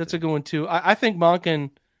too. I think Monken.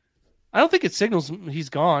 I don't think it signals he's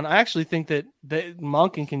gone. I actually think that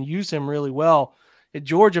Monken can use him really well. At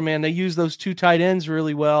Georgia, man, they use those two tight ends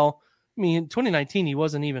really well. I mean, in 2019, he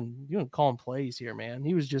wasn't even calling plays here, man.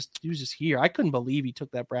 He was just here. I couldn't believe he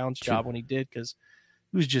took that Browns job when he did, because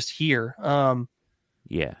he was just here.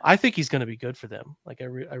 Yeah, I think he's going to be good for them. Like I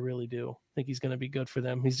really do think he's going to be good for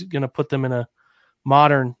them. He's going to put them in a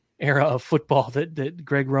modern era of football that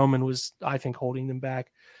Greg Roman was, I think, holding them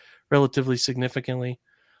back relatively significantly.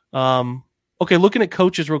 Okay, looking at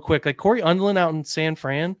coaches real quick, like Corey Undlin out in San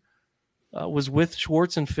Fran was with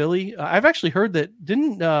Schwartz in Philly. I've actually heard that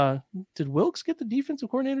did Wilkes get the defensive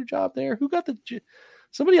coordinator job there? Who got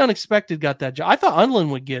somebody unexpected got that job? I thought Undlin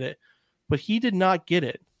would get it, but he did not get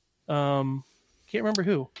it. Can't remember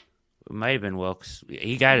who. It might have been Wilkes.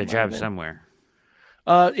 He got a job somewhere.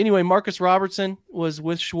 Anyway, Marcus Robertson was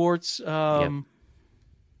with Schwartz. He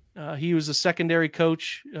was a secondary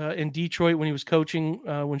coach in Detroit when he was coaching,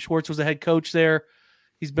 when Schwartz was the head coach there.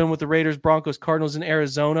 He's been with the Raiders, Broncos, Cardinals, and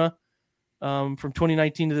Arizona from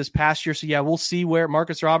 2019 to this past year. So, yeah, we'll see where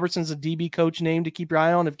Marcus Robertson's a DB coach name to keep your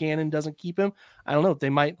eye on. If Gannon doesn't keep him, I don't know. They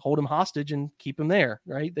might hold him hostage and keep him there,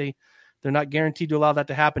 right? They're not guaranteed to allow that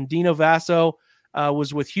to happen. Dino Vasso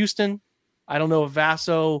was with Houston. I don't know if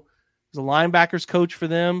Vasso is a linebackers coach for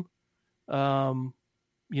them. I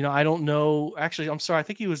don't know. Actually, I'm sorry. I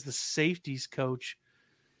think he was the safeties coach.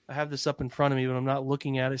 I have this up in front of me, but I'm not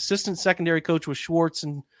looking at it. Assistant secondary coach was Schwartz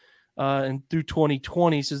and through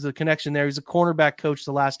 2020. So there's the connection there. He's a cornerback coach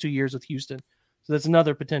the last 2 years with Houston. So that's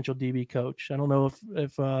another potential DB coach. I don't know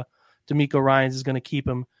if D'Amico Ryans is going to keep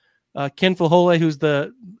him. Ken Fahole, who's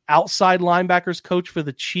the outside linebackers coach for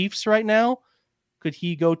the Chiefs right now. Could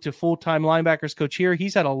he go to full-time linebackers coach here?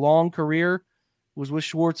 He's had a long career, was with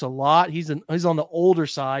Schwartz a lot. He's on the older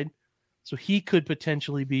side, so he could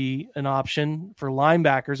potentially be an option for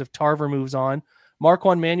linebackers if Tarver moves on.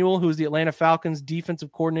 Marquand Manuel, who is the Atlanta Falcons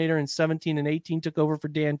defensive coordinator in 17 and 18, took over for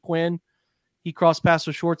Dan Quinn. He crossed paths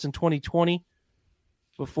with Schwartz in 2020.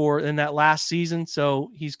 before in that last season.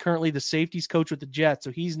 So he's currently the safeties coach with the Jets.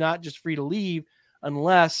 So he's not just free to leave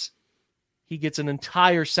unless he gets an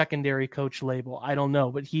entire secondary coach label. I don't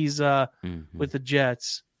know, but he's with the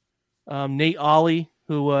Jets. Nate Ollie,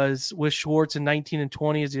 who was with Schwartz in 19 and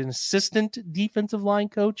 20, is an assistant defensive line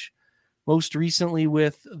coach, most recently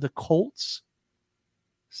with the Colts.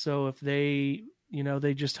 So if they,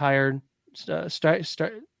 they just hired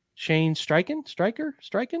Shane Steichen,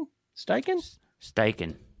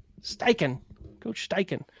 Coach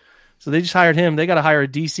Steichen. So they just hired him. They got to hire a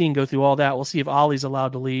DC and go through all that. We'll see if Ollie's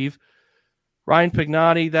allowed to leave. Ryan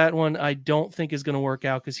Pignotti, that one I don't think is going to work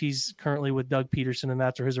out because he's currently with Doug Peterson, and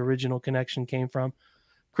that's where his original connection came from.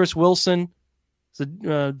 Chris Wilson,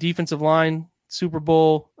 the defensive line Super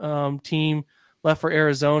Bowl team, left for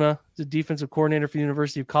Arizona. He's a defensive coordinator for the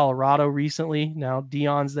University of Colorado recently. Now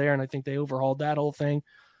Dion's there, and I think they overhauled that whole thing.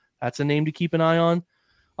 That's a name to keep an eye on.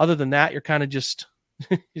 Other than that, you're kind of just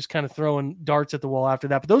kind of throwing darts at the wall after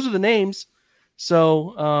that. But those are the names.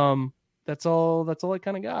 So that's all I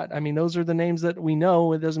kind of got. I mean, those are the names that we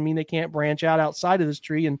know. It doesn't mean they can't branch out outside of this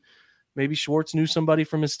tree. And maybe Schwartz knew somebody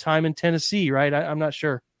from his time in Tennessee, right? I'm not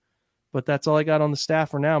sure. But that's all I got on the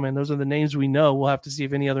staff for now, man. Those are the names we know. We'll have to see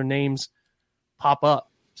if any other names pop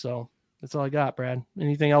up. So that's all I got, Brad.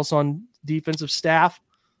 Anything else on defensive staff?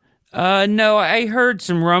 No, I heard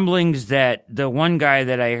some rumblings that the one guy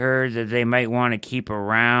that I heard that they might want to keep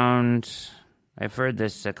around, I've heard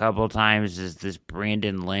this a couple times, is this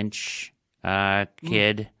Brandon Lynch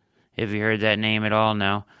kid. Have you heard that name at all?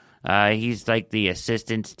 No. He's like the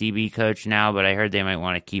assistant DB coach now, but I heard they might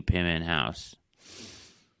want to keep him in-house.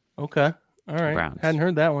 Okay. All right. Browns. Hadn't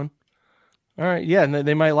heard that one. All right. Yeah, and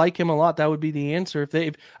they might like him a lot. That would be the answer.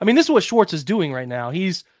 This is what Schwartz is doing right now.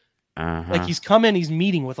 He's he's come in, he's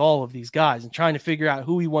meeting with all of these guys and trying to figure out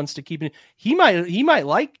who he wants to keep in. He might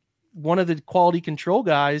like one of the quality control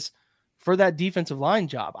guys for that defensive line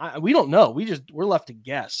job. We don't know. We're left to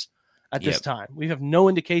guess at this time. We have no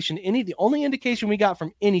indication. The only indication we got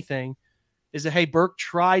from anything is that, hey, Burke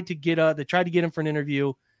tried to get him for an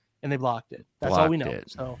interview and they blocked it. That's all we know.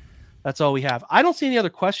 So that's all we have. I don't see any other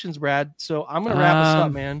questions, Brad. So I'm going to wrap this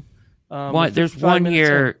up, man. There's one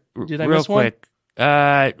here. Did I real miss one? Quick.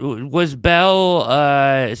 Was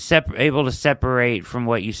Bell able to separate from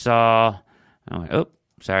what you saw?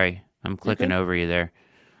 Sorry, I'm clicking over you there.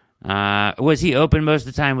 Was he open most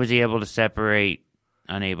of the time? Was he able to separate?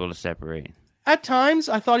 Unable to separate? At times,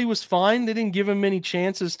 I thought he was fine. They didn't give him many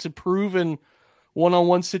chances to prove in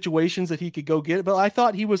one-on-one situations that he could go get it, but I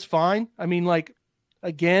thought he was fine. I mean,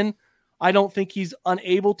 again, I don't think he's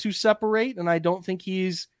unable to separate, and I don't think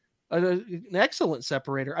he's an excellent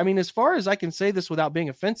separator. I mean, as far as I can say this without being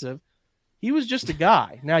offensive, he was just a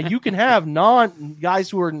guy. Now, you can have guys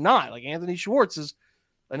who are not, like Anthony Schwartz is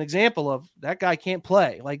an example of that guy can't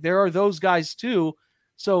play. Like, there are those guys too.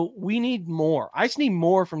 So we need more. I just need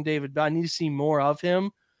more from David Bell. I need to see more of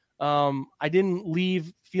him. I didn't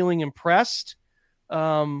leave feeling impressed,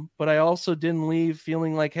 but I also didn't leave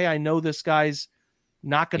feeling like, hey, I know this guy's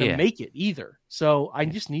not going to make it either. So I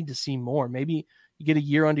just need to see more. Maybe you get a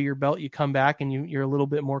year under your belt, you come back and you're a little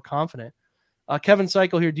bit more confident. Kevin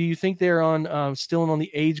Cycle here. Do you think they're still on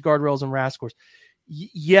the age guardrails and RAS scores?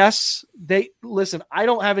 Yes. Listen, I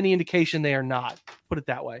don't have any indication they are not. Put it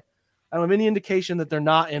that way. I don't have any indication that they're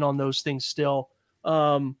not in on those things still.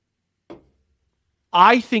 I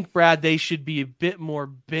think, Brad, they should be a bit more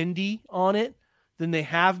bendy on it than they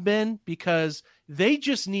have been because they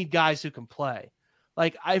just need guys who can play.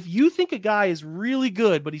 Like, if you think a guy is really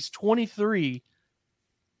good, but he's 23,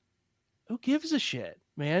 who gives a shit,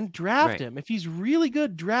 man? Draft him. If he's really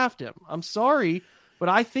good, draft him. I'm sorry, but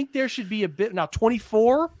I think there should be a bit. Now,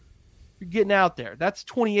 24, you're getting out there. That's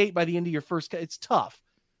 28 by the end of your first. It's tough.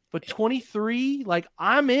 But 23,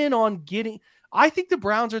 I'm in on getting – I think the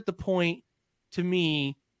Browns are at the point, to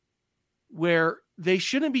me, where they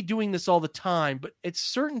shouldn't be doing this all the time, but at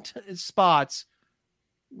certain spots,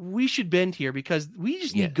 we should bend here because we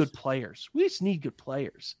just need good players. We just need good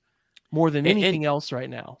players more than anything else right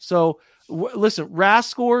now. So, listen, RAS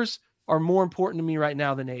scores are more important to me right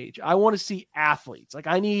now than age. I want to see athletes.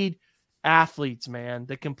 I need athletes, man,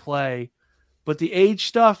 that can play. But the age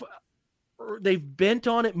stuff – they've bent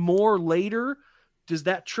on it more later. Does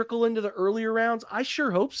that trickle into the earlier rounds? I sure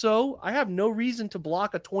hope so. I have no reason to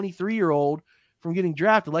block a 23-year-old from getting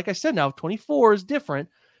drafted. Like I said, now 24 is different.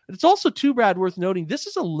 But it's also too, Brad, worth noting, this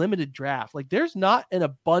is a limited draft. There's not an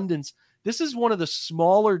abundance. This is one of the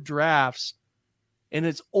smaller drafts, and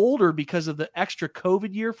it's older because of the extra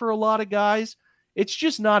COVID year for a lot of guys. It's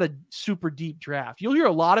just not a super deep draft. You'll hear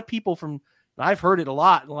a lot of people I've heard it a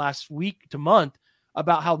lot in the last week to month,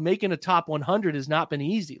 about how making a top 100 has not been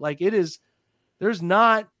easy. Like this is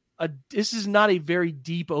not a very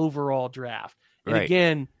deep overall draft. And Right.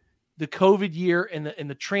 again, the COVID year and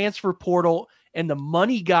the transfer portal and the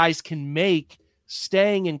money guys can make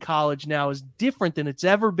staying in college now is different than it's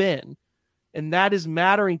ever been. And that is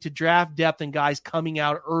mattering to draft depth and guys coming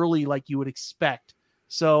out early like you would expect.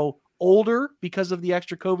 So older because of the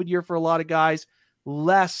extra COVID year for a lot of guys,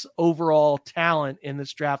 less overall talent in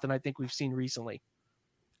this draft than I think we've seen recently.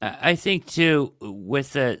 I think, too,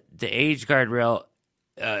 with the age guardrail,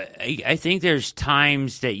 I think there's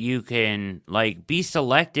times that you can, like, be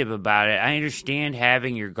selective about it. I understand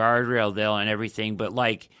having your guardrail there and everything, but,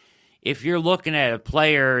 like, if you're looking at a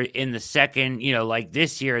player in the second, like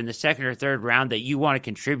this year in the second or third round that you want to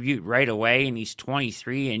contribute right away and he's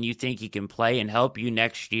 23 and you think he can play and help you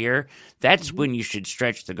next year, that's when you should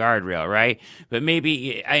stretch the guardrail, right? But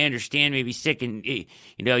maybe I understand maybe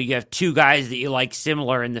you have two guys that you like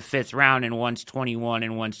similar in the fifth round and one's 21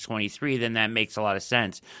 and one's 23, then that makes a lot of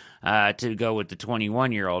sense. To go with the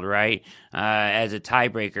 21-year-old, right, as a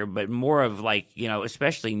tiebreaker, but more of like,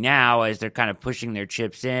 especially now as they're kind of pushing their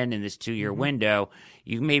chips in this 2-year window,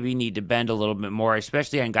 you maybe need to bend a little bit more,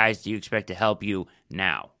 especially on guys that you expect to help you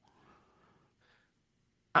now.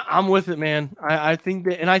 I'm with it, man. I think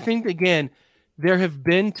that, and I think, again, there have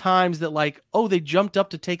been times that they jumped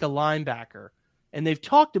up to take a linebacker, and they've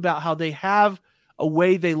talked about how they have a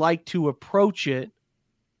way they like to approach it,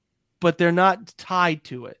 but they're not tied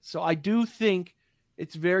to it. So I do think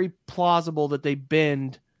it's very plausible that they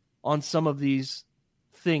bend on some of these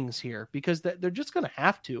things here because they're just going to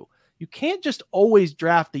have to. You can't just always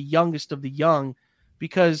draft the youngest of the young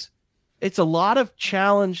because it's a lot of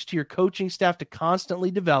challenge to your coaching staff to constantly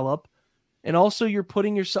develop. And also you're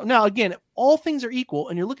putting yourself... Now, again, all things are equal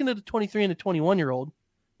and you're looking at a 23 and a 21-year-old,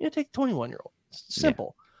 take the 21-year-old. It's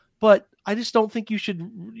simple. Yeah. But I just don't think you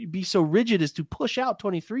should be so rigid as to push out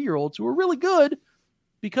 23-year-olds who are really good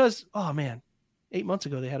because, 8 months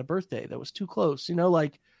ago they had a birthday that was too close.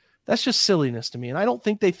 That's just silliness to me. And I don't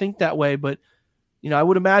think they think that way, but, I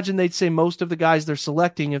would imagine they'd say most of the guys they're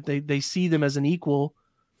selecting, if they see them as an equal,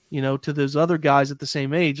 to those other guys at the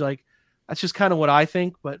same age, that's just kind of what I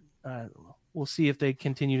think, but we'll see if they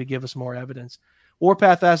continue to give us more evidence.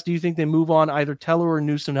 Warpath asks, do you think they move on either Teller or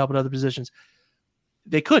Newsom to help at other positions?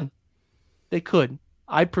 They could.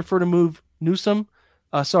 I'd prefer to move Emerson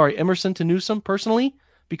to Newsom personally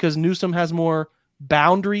because Newsom has more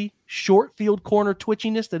boundary, short field corner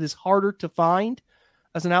twitchiness that is harder to find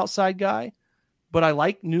as an outside guy. But I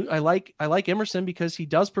like Emerson because he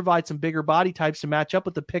does provide some bigger body types to match up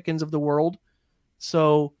with the Pickens of the world.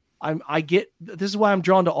 So this is why I'm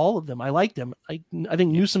drawn to all of them. I like them. I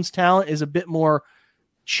think Newsom's talent is a bit more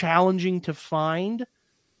challenging to find.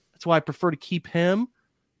 That's why I prefer to keep him.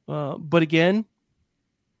 But again,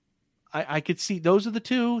 I could see those are the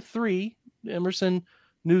 2, 3, Emerson,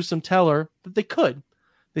 Newsom, Teller, that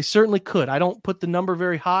they certainly could. I don't put the number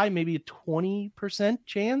very high, maybe a 20%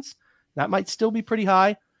 chance. That might still be pretty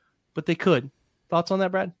high, but they could. Thoughts on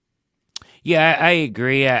that, Brad? Yeah, I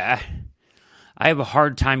agree. I have a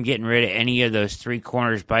hard time getting rid of any of those 3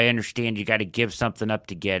 corners, but I understand you got to give something up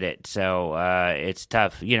to get it. So it's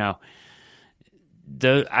tough, I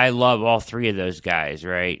love all 3 of those guys,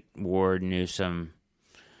 right? Ward, Newsom,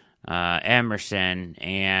 Emerson,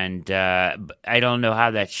 and I don't know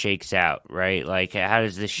how that shakes out, right? Like, how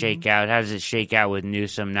does this shake out? How does it shake out with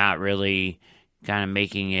Newsom not really kind of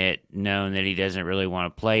making it known that he doesn't really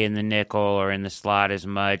want to play in the nickel or in the slot as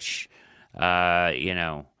much?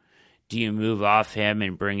 Do you move off him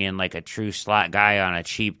and bring in like a true slot guy on a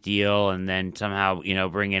cheap deal and then somehow,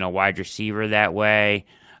 bring in a wide receiver that way?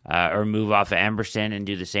 Or move off of Emerson and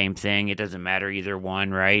do the same thing. It doesn't matter either one,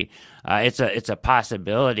 right? It's a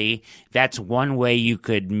possibility. That's one way you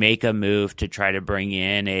could make a move to try to bring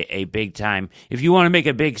in a big time. If you want to make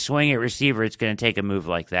a big swing at receiver, it's going to take a move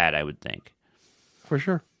like that, I would think. For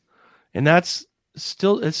sure. And that's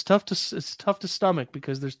still it's tough to stomach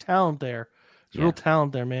because there's talent there. There's real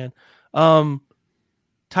talent there, man.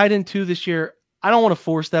 Tight end 2 this year. I don't want to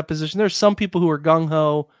force that position. There's some people who are gung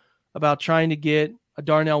ho about trying to get a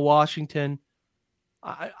Darnell Washington.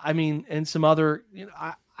 And some other,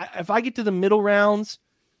 if I get to the middle rounds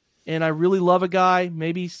and I really love a guy,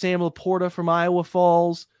 maybe Sam Laporta from Iowa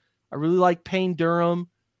Falls. I really like Payne Durham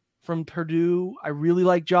from Purdue. I really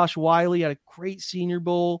like Josh Wiley. Had a great Senior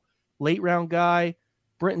Bowl, late round guy.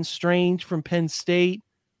 Brenton Strange from Penn State.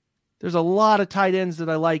 There's a lot of tight ends that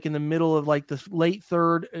I like in the middle of like the late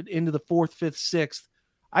 3rd into the 4th, 5th, 6th.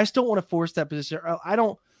 I just don't want to force that position.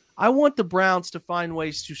 I want the Browns to find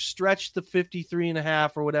ways to stretch the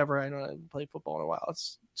 53.5 or whatever. I know I haven't played football in a while.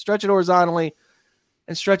 Let's stretch it horizontally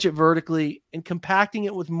and stretch it vertically and compacting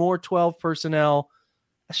it with more 12 personnel.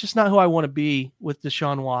 That's just not who I want to be with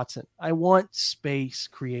Deshaun Watson. I want space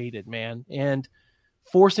created, man. And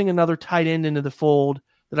forcing another tight end into the fold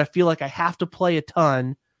that I feel like I have to play a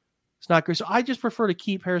ton, it's not great. So I just prefer to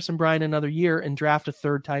keep Harrison Bryant another year and draft a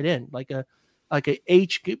third tight end, like a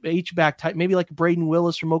H back type, maybe like Braden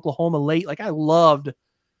Willis from Oklahoma late. Like I loved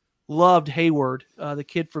Hayward, the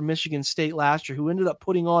kid from Michigan State last year, who ended up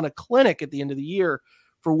putting on a clinic at the end of the year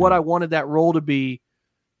for what I wanted that role to be.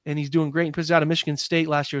 And he's doing great. He puts out of Michigan State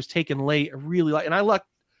last year, was taken late. I really like, and I like,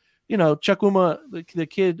 Chukwuma, the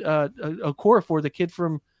kid, Okorafor, the kid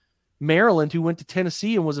from Maryland who went to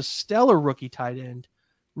Tennessee and was a stellar rookie tight end.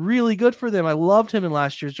 Really good for them. I loved him in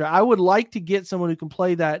last year's draft. I would like to get someone who can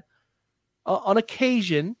play that on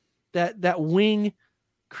occasion, that wing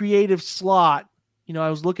creative slot. I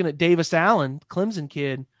was looking at Davis Allen, Clemson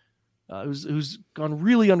kid, who's gone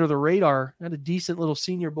really under the radar. Had a decent little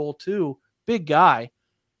Senior Bowl too. Big guy.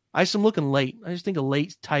 I just am looking late. I just think a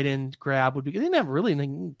late tight end grab would be good. They didn't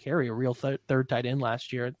really carry a real third tight end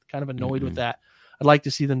last year. Kind of annoyed with that. I'd like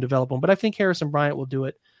to see them develop them, but I think Harrison Bryant will do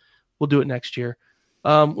it. We'll do it next year.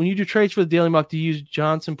 When you do trades for the Daily Mock, do you use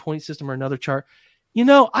Johnson point system or another chart?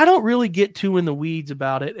 I don't really get too in the weeds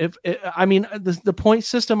about it. The point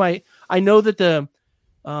system, I know that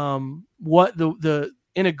what the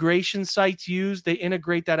integration sites use, they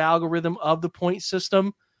integrate that algorithm of the point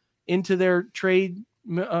system into their trade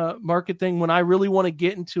market thing. When I really want to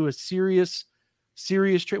get into a serious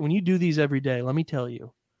trade, when you do these every day, let me tell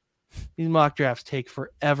you, these mock drafts take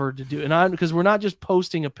forever to do. And because we're not just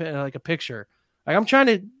posting a picture. Like I'm trying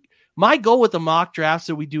to, my goal with the mock drafts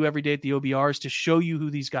that we do every day at the OBR is to show you who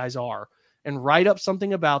these guys are and write up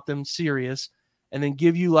something about them serious, and then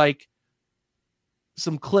give you like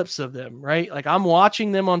some clips of them, right? Like I'm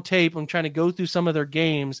watching them on tape. I'm trying to go through some of their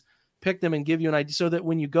games, pick them and give you an idea so that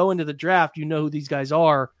when you go into the draft, you know who these guys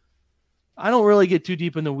are. I don't really get too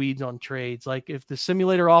deep in the weeds on trades. Like if the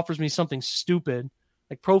simulator offers me something stupid,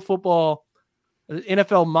 like Pro Football,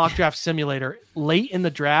 NFL mock draft simulator late in the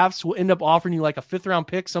drafts will end up offering you like a 5th round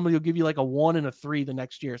pick. Somebody will give you like a 1 and a 3 the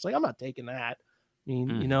next year. It's like, I'm not taking that. I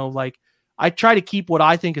mean, like I try to keep what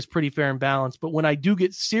I think is pretty fair and balanced, but when I do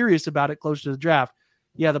get serious about it close to the draft,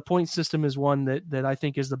 yeah, the point system is one that I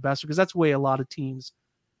think is the best, because that's the way a lot of teams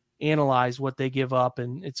analyze what they give up,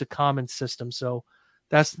 and it's a common system. So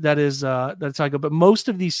that's how I go. But most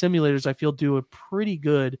of these simulators I feel do a pretty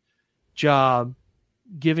good job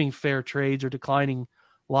giving fair trades or declining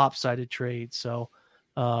lopsided trades. So,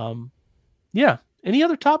 yeah. Any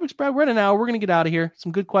other topics, Brad? We're at an hour. We're going to get out of here.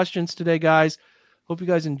 Some good questions today, guys. Hope you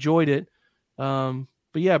guys enjoyed it. But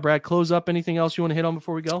yeah, Brad, close up. Anything else you want to hit on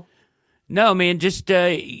before we go? No, man, just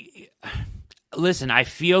listen, I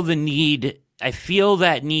feel the need. I feel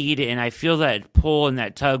that need, and I feel that pull and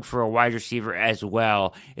that tug for a wide receiver as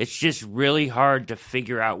well. It's just really hard to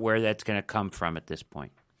figure out where that's going to come from at this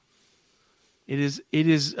point. It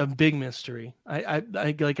is a big mystery. I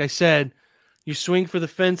like I said, you swing for the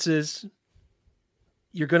fences,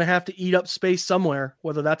 you're going to have to eat up space somewhere,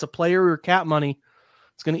 whether that's a player or cap money.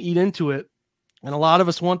 It's going to eat into it. And a lot of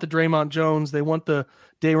us want the Draymond Jones. They want the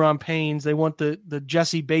Daron Paynes. They want the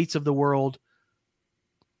Jesse Bates of the world.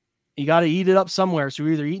 You got to eat it up somewhere. So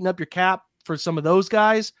you're either eating up your cap for some of those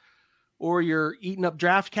guys, or you're eating up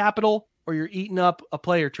draft capital, or you're eating up a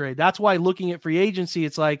player trade. That's why looking at free agency,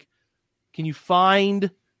 it's like, can you find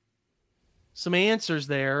some answers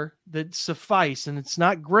there that suffice? And it's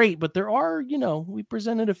not great, but there are, we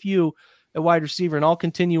presented a few at wide receiver, and I'll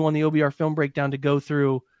continue on the OBR film breakdown to go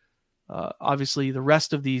through obviously the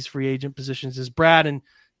rest of these free agent positions, as Brad and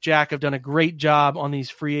Jack have done a great job on these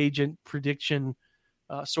free agent prediction,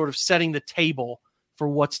 sort of setting the table for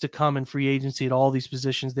what's to come in free agency at all these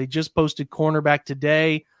positions. They just posted cornerback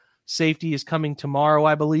today. Safety is coming tomorrow,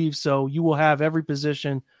 I believe. So you will have every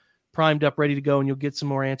position primed up, ready to go, and you'll get some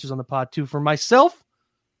more answers on the pod too. For myself,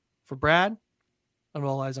 for Brad, on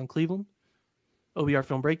All Eyes on Cleveland, OBR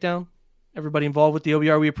Film Breakdown, everybody involved with the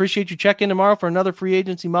OBR, we appreciate you. Check in tomorrow for another free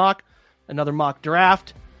agency mock, another mock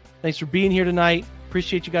draft. Thanks for being here tonight.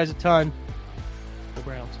 Appreciate you guys a ton. Go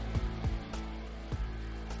Browns.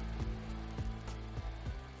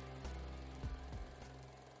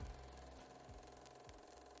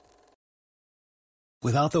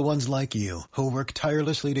 Without the ones like you, who work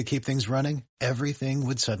tirelessly to keep things running, everything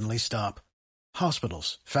would suddenly stop.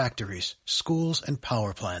 Hospitals, factories, schools, and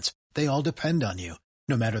power plants, they all depend on you.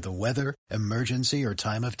 No matter the weather, emergency, or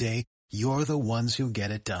time of day, you're the ones who get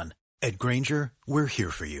it done. At Grainger, we're here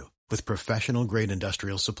for you with professional-grade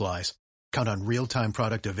industrial supplies. Count on real-time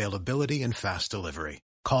product availability and fast delivery.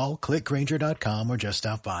 Call, click Grainger.com, or just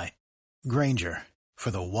stop by. Grainger, for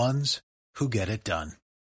the ones who get it done.